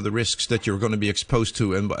 exactly what are the risks that you're going to be exposed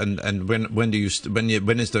to, and when is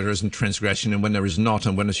there isn't transgression, and when there is not,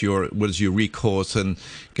 and what is your recourse, and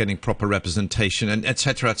getting proper representation, and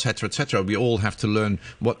etc. etc. etc. We all have to learn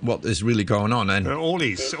what is really going on. And all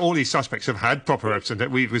these suspects have had proper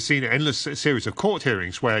representation. We've seen an endless series of court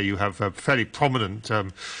hearings where you have a fairly prominent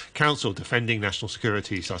counsel defending national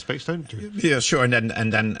security suspects, don't you? Yeah, sure. And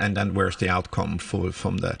then where's the outcome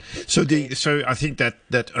from that? So I think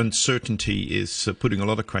that uncertainty is putting a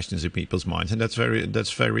lot of questions in people's minds, and that's a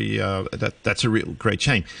real great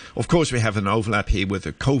shame. Of course, we have an overlap here with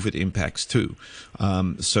the COVID impacts too.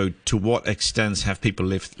 So to what extent have people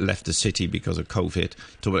left the city? city because of COVID,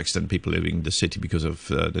 to what extent people living in the city because of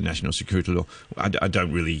the national security law. I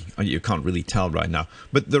don't really, you can't really tell right now.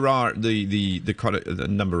 But there are the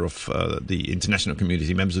number of the international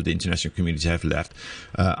community, members of the international community have left.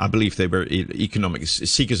 I believe they were economic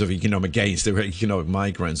seekers of economic gains. They were economic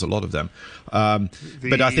migrants, a lot of them.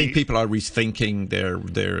 But I think people are rethinking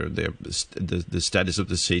the status of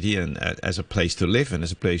the city and as a place to live and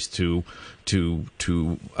as a place to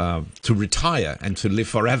retire and to live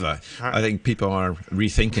forever. I think people are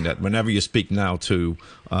rethinking that. Whenever you speak now to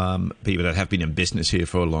people that have been in business here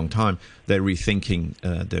for a long time, they're rethinking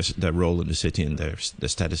their role in the city and their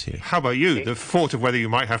status here. How about you? The thought of whether you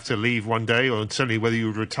might have to leave one day, or certainly whether you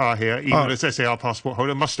would retire here, even as SAR passport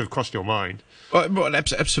holder, must have crossed your mind. Well,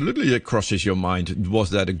 absolutely, it crosses your mind.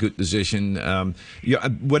 Was that a good decision?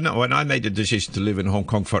 When I made the decision to live in Hong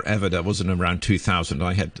Kong forever, that wasn't around 2000.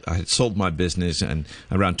 I had sold my business, and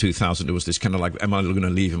around 2000 there was this kind of like, am I going to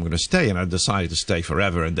leave? I'm going to stay, and I decided to stay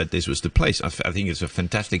forever, and that this was the place. I think it's a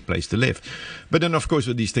fantastic place to live. But then, of course,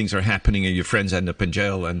 when these things are happening, and your friends end up in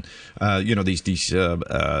jail, and the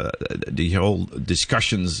whole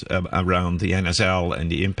discussions around the NSL and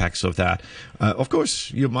the impacts of that, of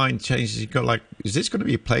course, your mind changes. You go like, is this going to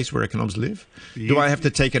be a place where I can always live? Do I have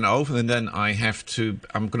to take an oath, and then I'm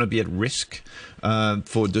going to be at risk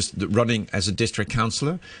for just running as a district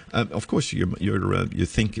councillor? Of course, you're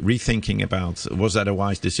rethinking about, was that a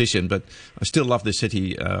wise decision? But I still love the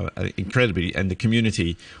city incredibly, and the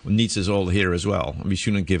community needs us all here as well. We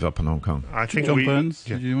shouldn't give up on Hong Kong. I think John Burns,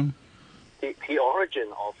 did you want? The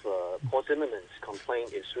origin of Paul Zimmerman's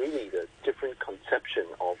complaint is really the different conception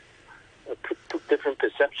of different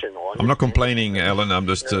perception on. I'm not complaining, Alan. I'm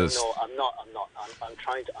just. No, I'm not.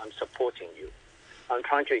 I'm supporting you. I'm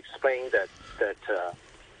trying to explain that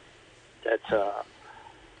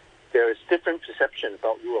there is different perception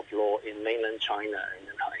about rule of law in mainland China and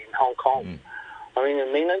in Hong Kong. I mean,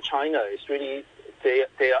 in mainland China, it's really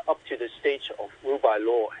they are up to the stage of rule by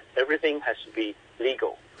law. Everything has to be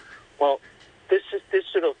legal. Well, this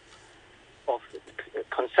sort of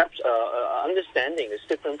concept understanding is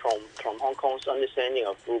different from Hong Kong's understanding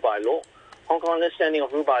of rule by law. Hong Kong understanding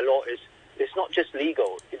of rule by law is not just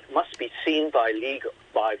legal. It must be seen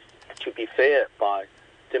to be fair by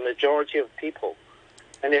the majority of people.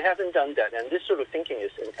 And they haven't done that. And this sort of thinking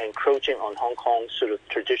is encroaching on Hong Kong's sort of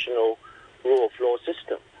traditional rule of law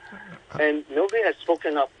system. And nobody has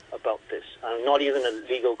spoken up about this, not even a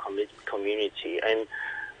legal community. And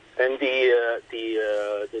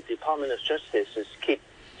the Department of Justice is keep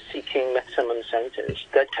seeking maximum sentence.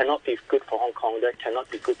 That cannot be good for Hong Kong. That cannot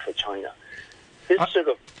be good for China. This sort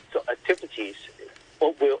of activities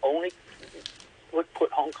would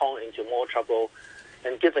put Hong Kong into more trouble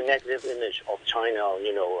and give a negative image of China. And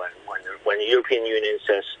when the European Union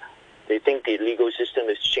says they think the legal system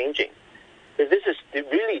is changing, this is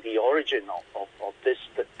really the origin of this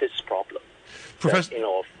problem. Professor.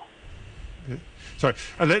 Sorry,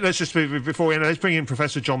 let's just before we end, let's bring in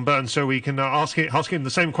Professor John Burns so we can ask him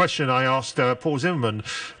the same question I asked Paul Zimmerman.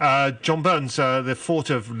 John Burns, the thought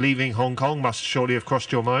of leaving Hong Kong must surely have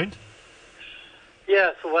crossed your mind.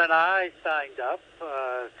 Yes, when I signed up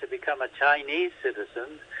to become a Chinese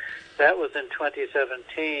citizen, that was in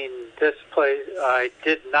 2017. This place, I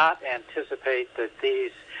did not anticipate that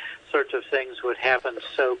these sorts of things would happen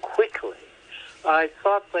so quickly. I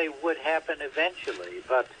thought they would happen eventually,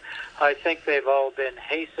 but I think they've all been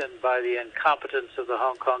hastened by the incompetence of the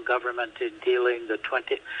Hong Kong government in dealing with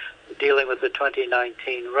the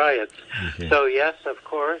 2019 riots. Mm-hmm. So yes, of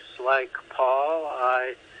course, like Paul,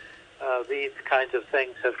 these kinds of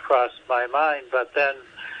things have crossed my mind. But then,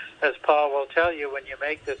 as Paul will tell you, when you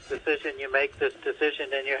make this decision,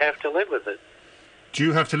 and you have to live with it. Do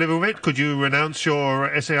you have to live with it? Could you renounce your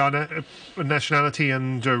SAR nationality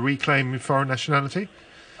and reclaim foreign nationality?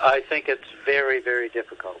 I think it's very, very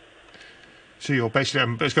difficult. So you're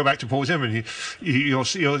basically, let's go back to Paul Zimmerman.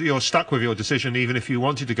 You're stuck with your decision, even if you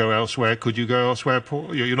wanted to go elsewhere. Could you go elsewhere,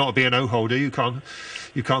 Paul? You're not a BNO holder. You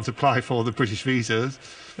can't apply for the British visas.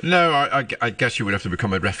 No, I guess you would have to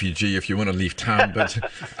become a refugee if you want to leave town. But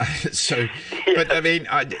but I mean,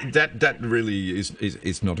 that really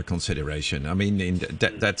is not a consideration. I mean,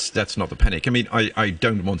 that's not the panic. I mean, I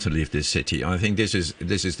don't want to leave this city. I think this is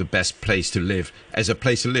the best place to live as a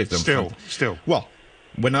place to live. Still. Well,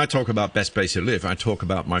 when I talk about best place to live, I talk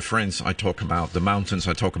about my friends, I talk about the mountains,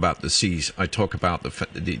 I talk about the seas, I talk about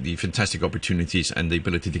the fantastic opportunities and the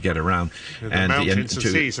ability to get around. The mountains and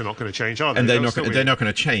seas are not going to change, are they? And they're not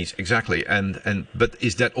going to change, exactly. But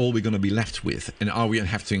is that all we're going to be left with? And are we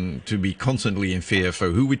having to be constantly in fear for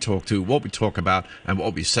who we talk to, what we talk about, and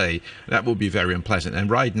what we say? That will be very unpleasant. And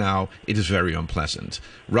right now, it is very unpleasant.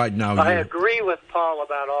 Right now, I agree with Paul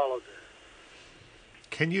about all of this.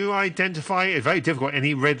 Can you identify, it's very difficult,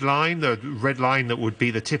 any red line, the red line that would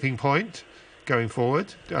be the tipping point going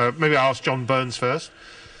forward? Maybe I'll ask John Burns first.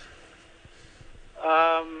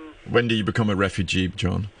 When do you become a refugee,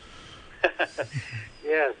 John?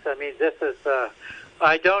 Yes, I mean, this is,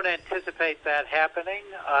 I don't anticipate that happening.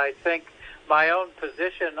 I think my own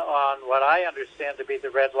position on what I understand to be the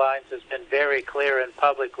red lines has been very clear and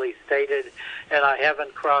publicly stated, and I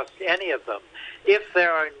haven't crossed any of them. If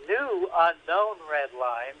there are new unknown red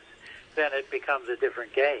lines, then it becomes a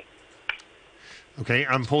different game. Okay,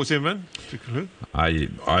 and Paul Zimmerman, to conclude?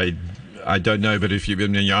 I don't know, but if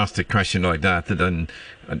you ask a question like that, then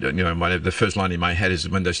the first line in my head is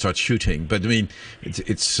when they start shooting. But I mean,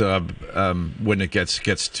 it's when it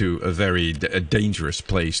gets to a very dangerous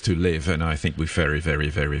place to live, and I think we're very, very,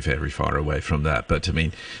 very, very far away from that. But I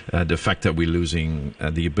mean, the fact that we're losing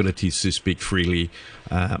the ability to speak freely,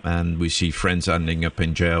 and we see friends ending up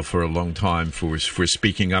in jail for a long time for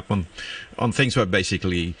speaking up on things that are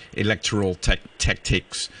basically electoral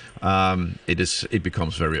tactics. It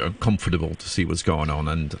becomes very uncomfortable to see what's going on,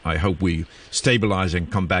 and I hope we stabilize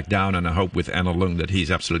and come back down. And I hope with Anna Leung that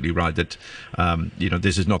he's absolutely right that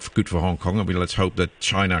this is not good for Hong Kong. I mean, let's hope that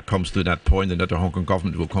China comes to that point, and that the Hong Kong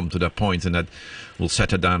government will come to that point, and that we'll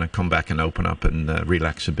settle down and come back and open up and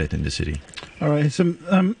relax a bit in the city. All right, some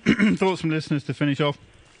thoughts from listeners to finish off.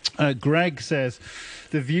 Greg says,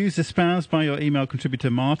 the views espoused by your email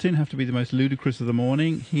contributor Martin have to be the most ludicrous of the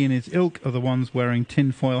morning. He and his ilk are the ones wearing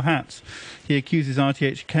tinfoil hats. He accuses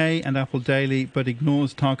RTHK and Apple Daily, but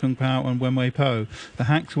ignores Ta Kung Pao and Wen Wei Po. The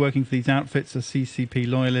hacks working for these outfits are CCP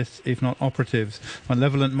loyalists, if not operatives.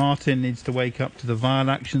 Malevolent Martin needs to wake up to the vile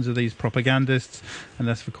actions of these propagandists,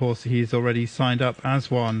 unless, of course, he is already signed up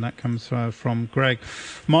as one. That comes from Greg.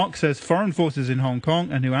 Mark says, foreign forces in Hong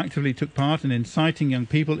Kong and who actively took part in inciting young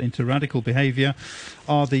people into radical behaviour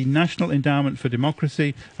are the National Endowment for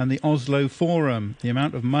Democracy and the Oslo Forum. The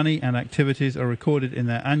amount of money and activities are recorded in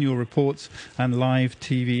their annual reports and live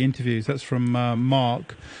TV interviews. That's from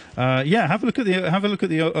Mark. Have a look at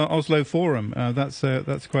the Oslo Forum.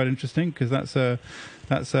 That's quite interesting because that's an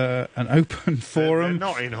open forum. They're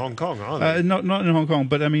not in Hong Kong, are they? Not in Hong Kong,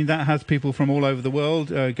 but I mean that has people from all over the world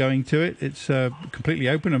going to it. It's completely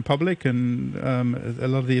open and public, and a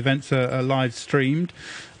lot of the events are live streamed.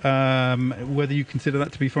 Whether you consider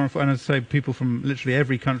that to be foreign, and as I say, people from literally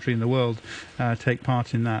every country in the world take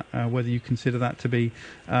part in that. Whether you consider that to be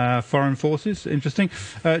foreign forces, interesting.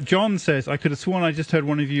 John says, I could have sworn I just heard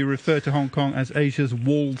one of you refer to Hong Kong as Asia's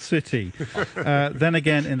walled city. Then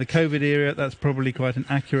again, in the COVID era, that's probably quite an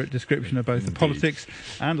accurate description of both the politics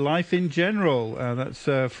and life in general.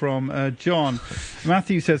 That's from John.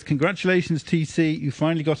 Matthew says, congratulations, TC. You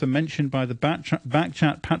finally got a mention by the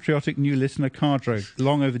Backchat patriotic new listener cadre.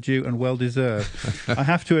 Long overdue and well deserved. I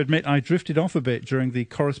have to admit I drifted off a bit during the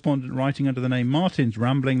correspondent writing under the name Martin's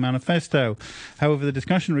rambling manifesto. However, the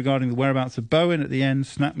discussion regarding the whereabouts of Bowen at the end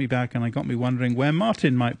snapped me back and I got me wondering where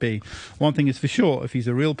Martin might be. One thing is for sure, if he's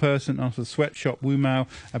a real person after the sweatshop Wu Mao,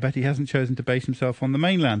 I bet he hasn't chosen to base himself on the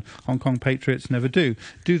mainland. Hong Kong patriots never do.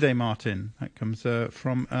 Do they, Martin? That comes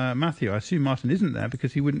from Matthew. I assume Martin isn't there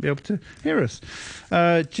because he wouldn't be able to hear us.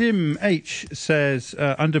 Jim H. says,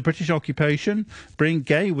 under British occupation, being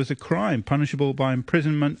gay was a crime, punishable by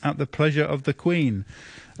imprisonment at the pleasure of the Queen.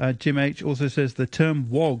 Jim H. also says the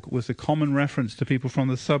term wog was a common reference to people from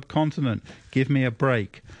the subcontinent. Give me a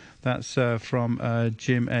break. That's from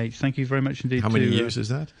Jim H. Thank you very much indeed. How many years is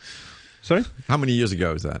that? Sorry? How many years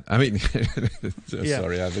ago is that? I mean,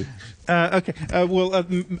 sorry, Avi. Okay.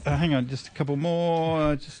 Hang on, just a couple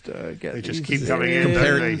more. They just keep coming in.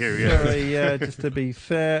 Sorry, just to be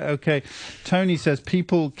fair. Okay. Tony says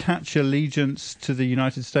people catch allegiance to the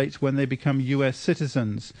United States when they become US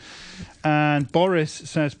citizens. And Boris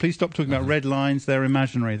says, please stop talking about red lines. They're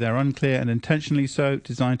imaginary. They're unclear and intentionally so,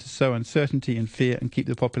 designed to sow uncertainty and fear and keep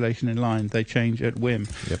the population in line. They change at whim.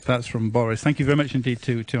 Yep. That's from Boris. Thank you very much indeed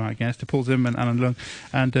to our guests, to Paul Zimmerman, Alan Leung,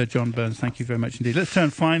 and John Burns. Thank you very much indeed. Let's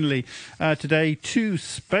turn finally today to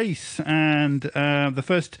space. And the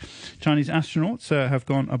first Chinese astronauts have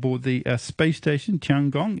gone aboard the space station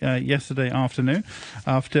Tiangong yesterday afternoon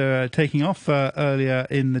after taking off earlier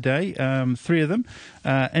in the day. 3 of them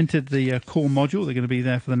entered the the core module. They're going to be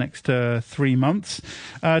there for the next 3 months.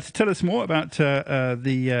 To tell us more about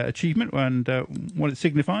the achievement and what it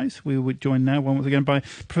signifies, we would join now once again by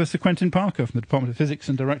Professor Quentin Parker from the Department of Physics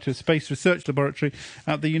and Director of Space Research Laboratory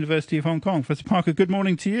at the University of Hong Kong. Professor Parker, good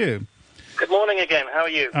morning to you. Good morning again. How are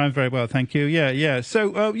you? I'm very well, thank you. Yeah.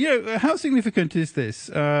 So, how significant is this?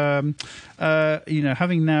 Having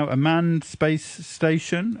now a manned space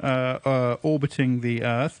station orbiting the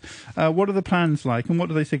Earth, what are the plans like, and what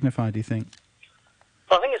do they signify, do you think?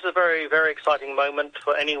 I think it's a very, very exciting moment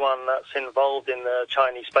for anyone that's involved in the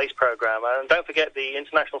Chinese space program. And don't forget, the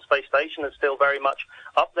International Space Station is still very much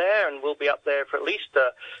up there and will be up there for at least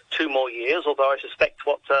 2 more years, although I suspect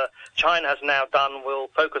what China has now done will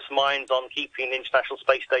focus minds on keeping the International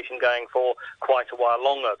Space Station going for quite a while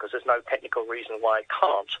longer, because there's no technical reason why it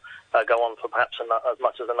can't go on for perhaps as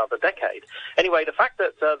much as another decade. Anyway, the fact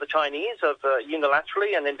that the Chinese have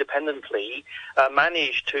unilaterally and independently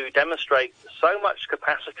managed to demonstrate so much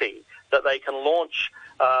capacity that they can launch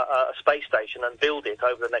a space station and build it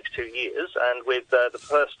over the next 2 years, and with the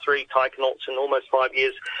first 3 taikonauts in almost 5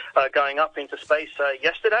 years going up into space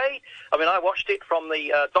yesterday. I mean, I watched it from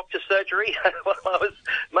the doctor's surgery. I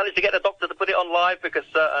managed to get a doctor to put it on live, and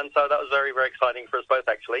so that was very, very exciting for us both,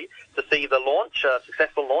 actually, to see the launch,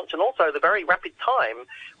 successful launch, and also the very rapid time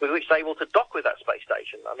with which they were able to dock with that space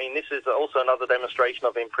station. I mean, this is also another demonstration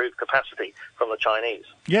of improved capacity from the Chinese.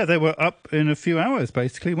 Yeah, they were up in a few hours,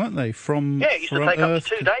 basically, weren't they? It used to take up to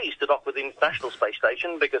 2 days to dock with the International Space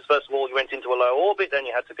Station, because first of all you went into a low orbit, then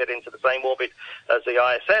you had to get into the same orbit as the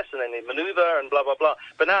ISS, and then the maneuver and blah, blah, blah.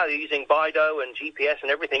 But now they're using BIDO and GPS and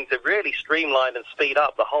everything to really streamline and speed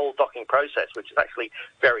up the whole docking process, which is actually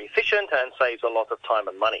very efficient and saves a lot of time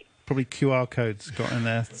and money. Probably QR codes got in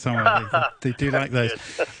there somewhere. They do like those.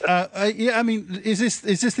 I mean, is this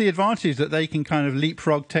the advantage, that they can kind of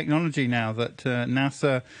leapfrog technology now that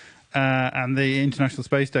NASA and the International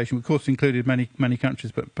Space Station, of course, included many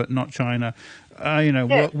countries, but not China,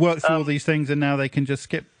 worked through all these things, and now they can just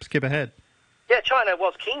skip ahead? Yeah, China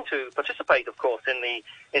was keen to participate, of course, in the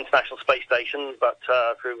International Space Station, but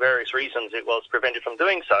through various reasons it was prevented from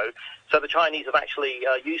doing so. So the Chinese have actually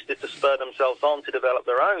used it to spur themselves on to develop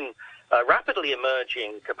their own rapidly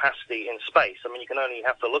emerging capacity in space. I mean, you can only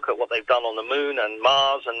have to look at what they've done on the Moon and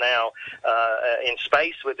Mars, and now in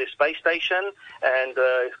space with this space station, and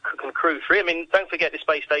can crew 3. I mean, don't forget, this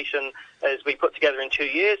space station, as we put together in 2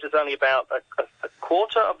 years, is only about a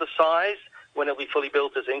quarter of the size when it'll be fully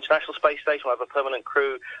built as an International Space Station. We'll have a permanent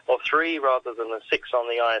crew of 3 rather than the 6 on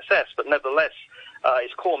the ISS. But nevertheless,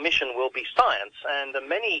 its core mission will be science, and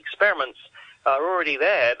many experiments are already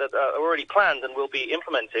there that are already planned and will be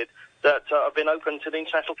implemented that have been open to the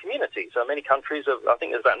international community. So many countries, I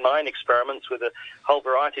think there's about 9 experiments with a whole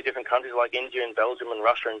variety of different countries like India and Belgium and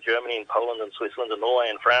Russia and Germany and Poland and Switzerland and Norway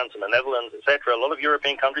and France and the Netherlands, etc. A lot of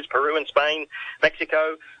European countries, Peru and Spain,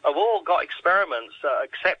 Mexico, have all got experiments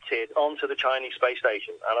accepted onto the Chinese space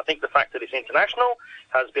station. And I think the fact that it's international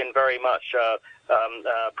has been very much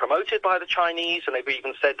promoted by the Chinese, and they've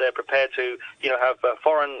even said they're prepared to, have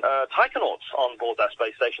foreign taikonauts on board that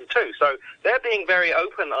space station too. So they're being very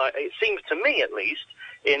open, it seems to me at least,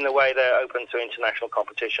 in the way they're open to international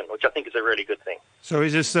competition, which I think is a really good thing. So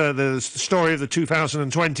is this the story of the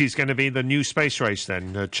 2020s going to be the new space race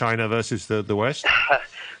then, China versus the West?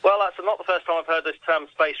 Well, that's not the first time I've heard this term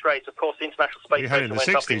space race. Of course, the International Space Station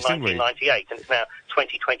went up in 1998, and it's now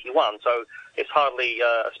 2021, so it's hardly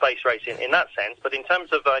a space race in that sense. But in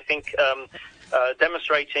terms of, I think,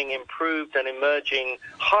 demonstrating improved and emerging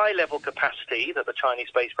high-level capacity that the Chinese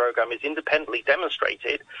space program is independently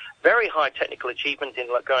demonstrated, very high technical achievement in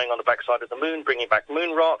going on the backside of the Moon, bringing back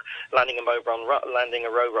moon rock, landing a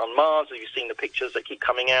rover on Mars. You've seen the pictures that keep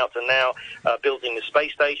coming out, and now building the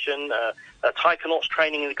space station, taikonauts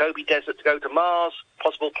training in the Gobi Desert to go to Mars,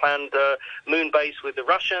 possible planned moon base with the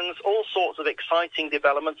Russians, all sorts of exciting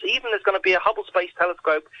developments. Even there's going to be a Hubble Space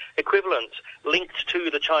Telescope equivalent linked to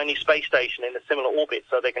the Chinese space station in a similar orbit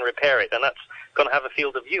so they can repair it, and that's going to have a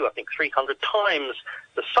field of view, I think, 300 times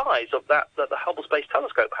the size of that the Hubble Space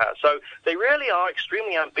Telescope has. So they really are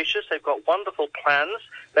extremely ambitious. They've got wonderful plans.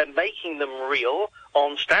 They're making them real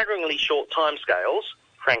on staggeringly short timescales,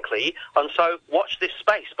 frankly, and so watch this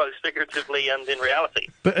space, both figuratively and in reality.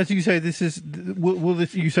 But as you say, this is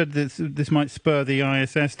you said this might spur the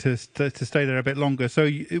ISS to stay there a bit longer. So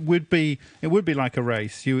it would be like a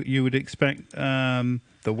race. You would expect the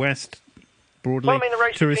West broadly well, I mean, the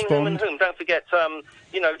race to between respond. whom and whom. Don't forget,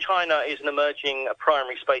 China is an emerging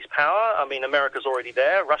primary space power. I mean, America's already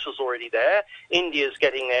there, Russia's already there, India's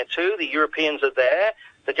getting there too, the Europeans are there.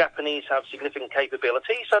 The Japanese have significant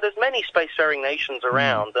capability, so there's many spacefaring nations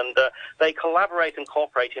around, and they collaborate and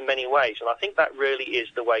cooperate in many ways, and I think that really is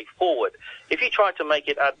the way forward. If you try to make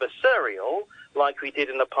it adversarial, like we did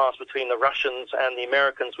in the past between the Russians and the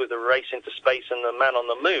Americans with the race into space and the man on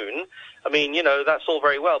the moon, I mean, that's all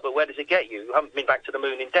very well, but where does it get you? You haven't been back to the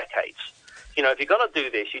moon in decades. If you're going to do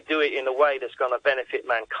this, you do it in a way that's going to benefit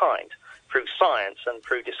mankind through science and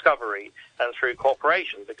through discovery and through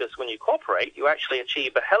cooperation, because when you cooperate, you actually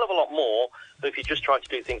achieve a hell of a lot more than if you just try to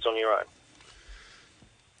do things on your own.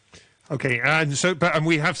 Okay, and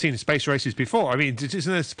we have seen space races before. I mean,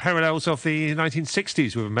 isn't there parallels of the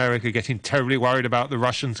 1960s with America getting terribly worried about the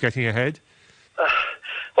Russians getting ahead?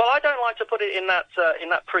 Well, I don't like to put it in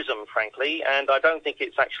that prism, frankly, and I don't think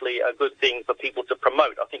it's actually a good thing for people to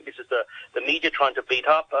promote. I think this is the media trying to beat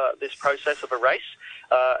up this process of a race.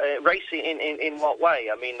 Race in what way?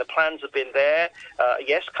 I mean, the plans have been there.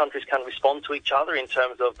 Yes, countries can respond to each other in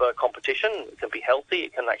terms of competition. It can be healthy.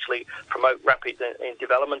 It can actually promote rapid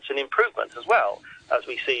developments and improvements as well, as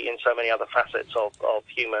we see in so many other facets of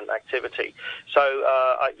human activity. So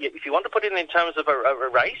if you want to put it in terms of a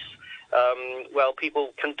race, well,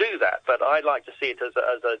 people can do that, but I like to see it as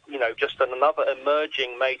a just another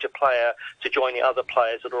emerging major player to join the other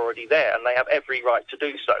players that are already there, and they have every right to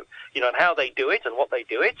do so. And how they do it and what they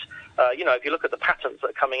do it. If you look at the patents that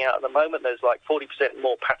are coming out at the moment, there's like 40%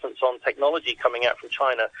 more patents on technology coming out from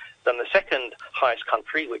China than the second highest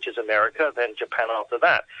country, which is America, then Japan after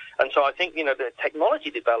that. And so I think, the technology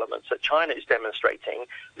developments that China is demonstrating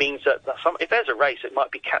means that if there's a race, it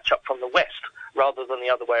might be catch up from the West rather than the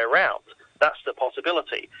other way around. That's the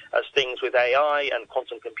possibility, as things with AI and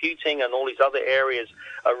quantum computing and all these other areas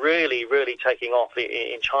are really, really taking off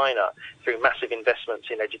in China through massive investments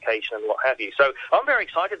in education and what have you. So I'm very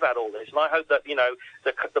excited about all this, and I hope that,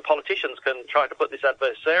 the politicians can try to put this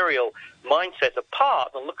adversarial mindset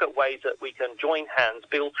apart and look at ways that we can join hands,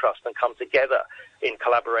 build trust, and come together in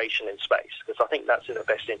collaboration in space, because I think that's in the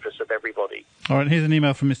best interest of everybody. All right, here's an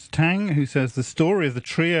email from Mr. Tang, who says the story of the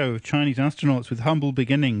trio of Chinese astronauts with humble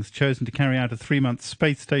beginnings chosen to carry out a 3-month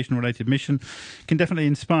space station-related mission can definitely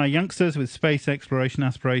inspire youngsters with space exploration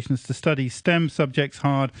aspirations to study STEM subjects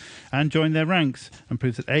hard and join their ranks, and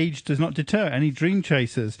proves that age does not deter any dream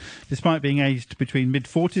chasers. Despite being aged between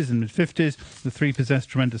mid-40s and mid-50s, the three possess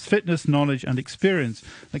tremendous fitness, knowledge and experience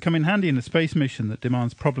that come in handy in a space mission that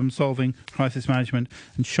demands problem-solving, crisis management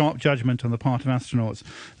and sharp judgment on the part of astronauts.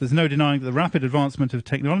 There's no denying that the rapid advancement of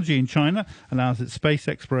technology in China allows its space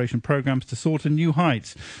exploration programs to soar to new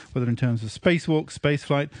heights, whether in terms of spacewalk,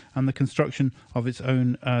 spaceflight and the construction of its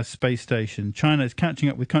own space station. China is catching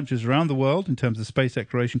up with countries around the world in terms of space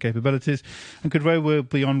exploration capabilities and could very well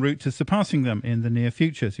be en route to surpassing them in the near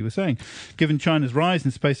future, as you were saying. Given China's rise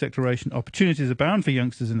in space exploration, opportunities abound for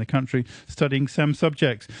youngsters in the country studying STEM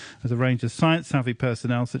subjects, as a range of science-savvy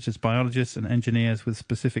personnel such as biologists and engineers with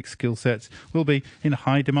specific skill sets will be in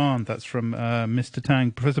high demand. That's from Mr.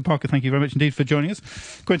 Tang. Professor Parker, thank you very much indeed for joining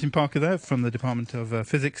us. Quentin Parker there from the Department of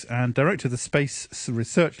Physics and Director of the Space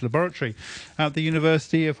Research Laboratory at the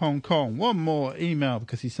University of Hong Kong. One more email,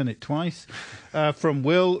 because he sent it twice, from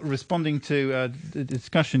Will, responding to the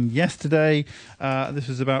discussion yesterday. This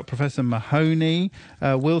was about Professor Mahoney.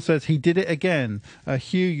 Will says he did it again.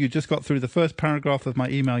 Hugh, you just got through the first paragraph of my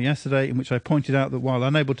email yesterday, in which I pointed out that while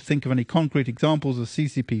unable to think of any concrete examples of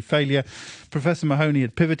CCP failure, Professor Mahoney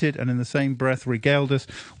had pivoted and in the same breath regaled us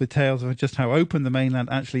with tales of just how open the mainland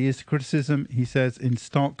actually is to criticism. He says, in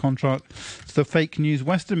stark contrast to the fake news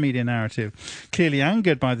Western media narrative. Clearly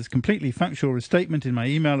angered by this completely factual restatement in my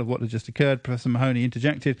email of what had just occurred, Professor Mahoney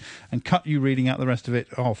interjected and cut you reading out the rest of it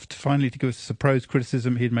off, finally to give us a supposed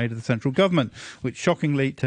criticism he had made of the central government, which shockingly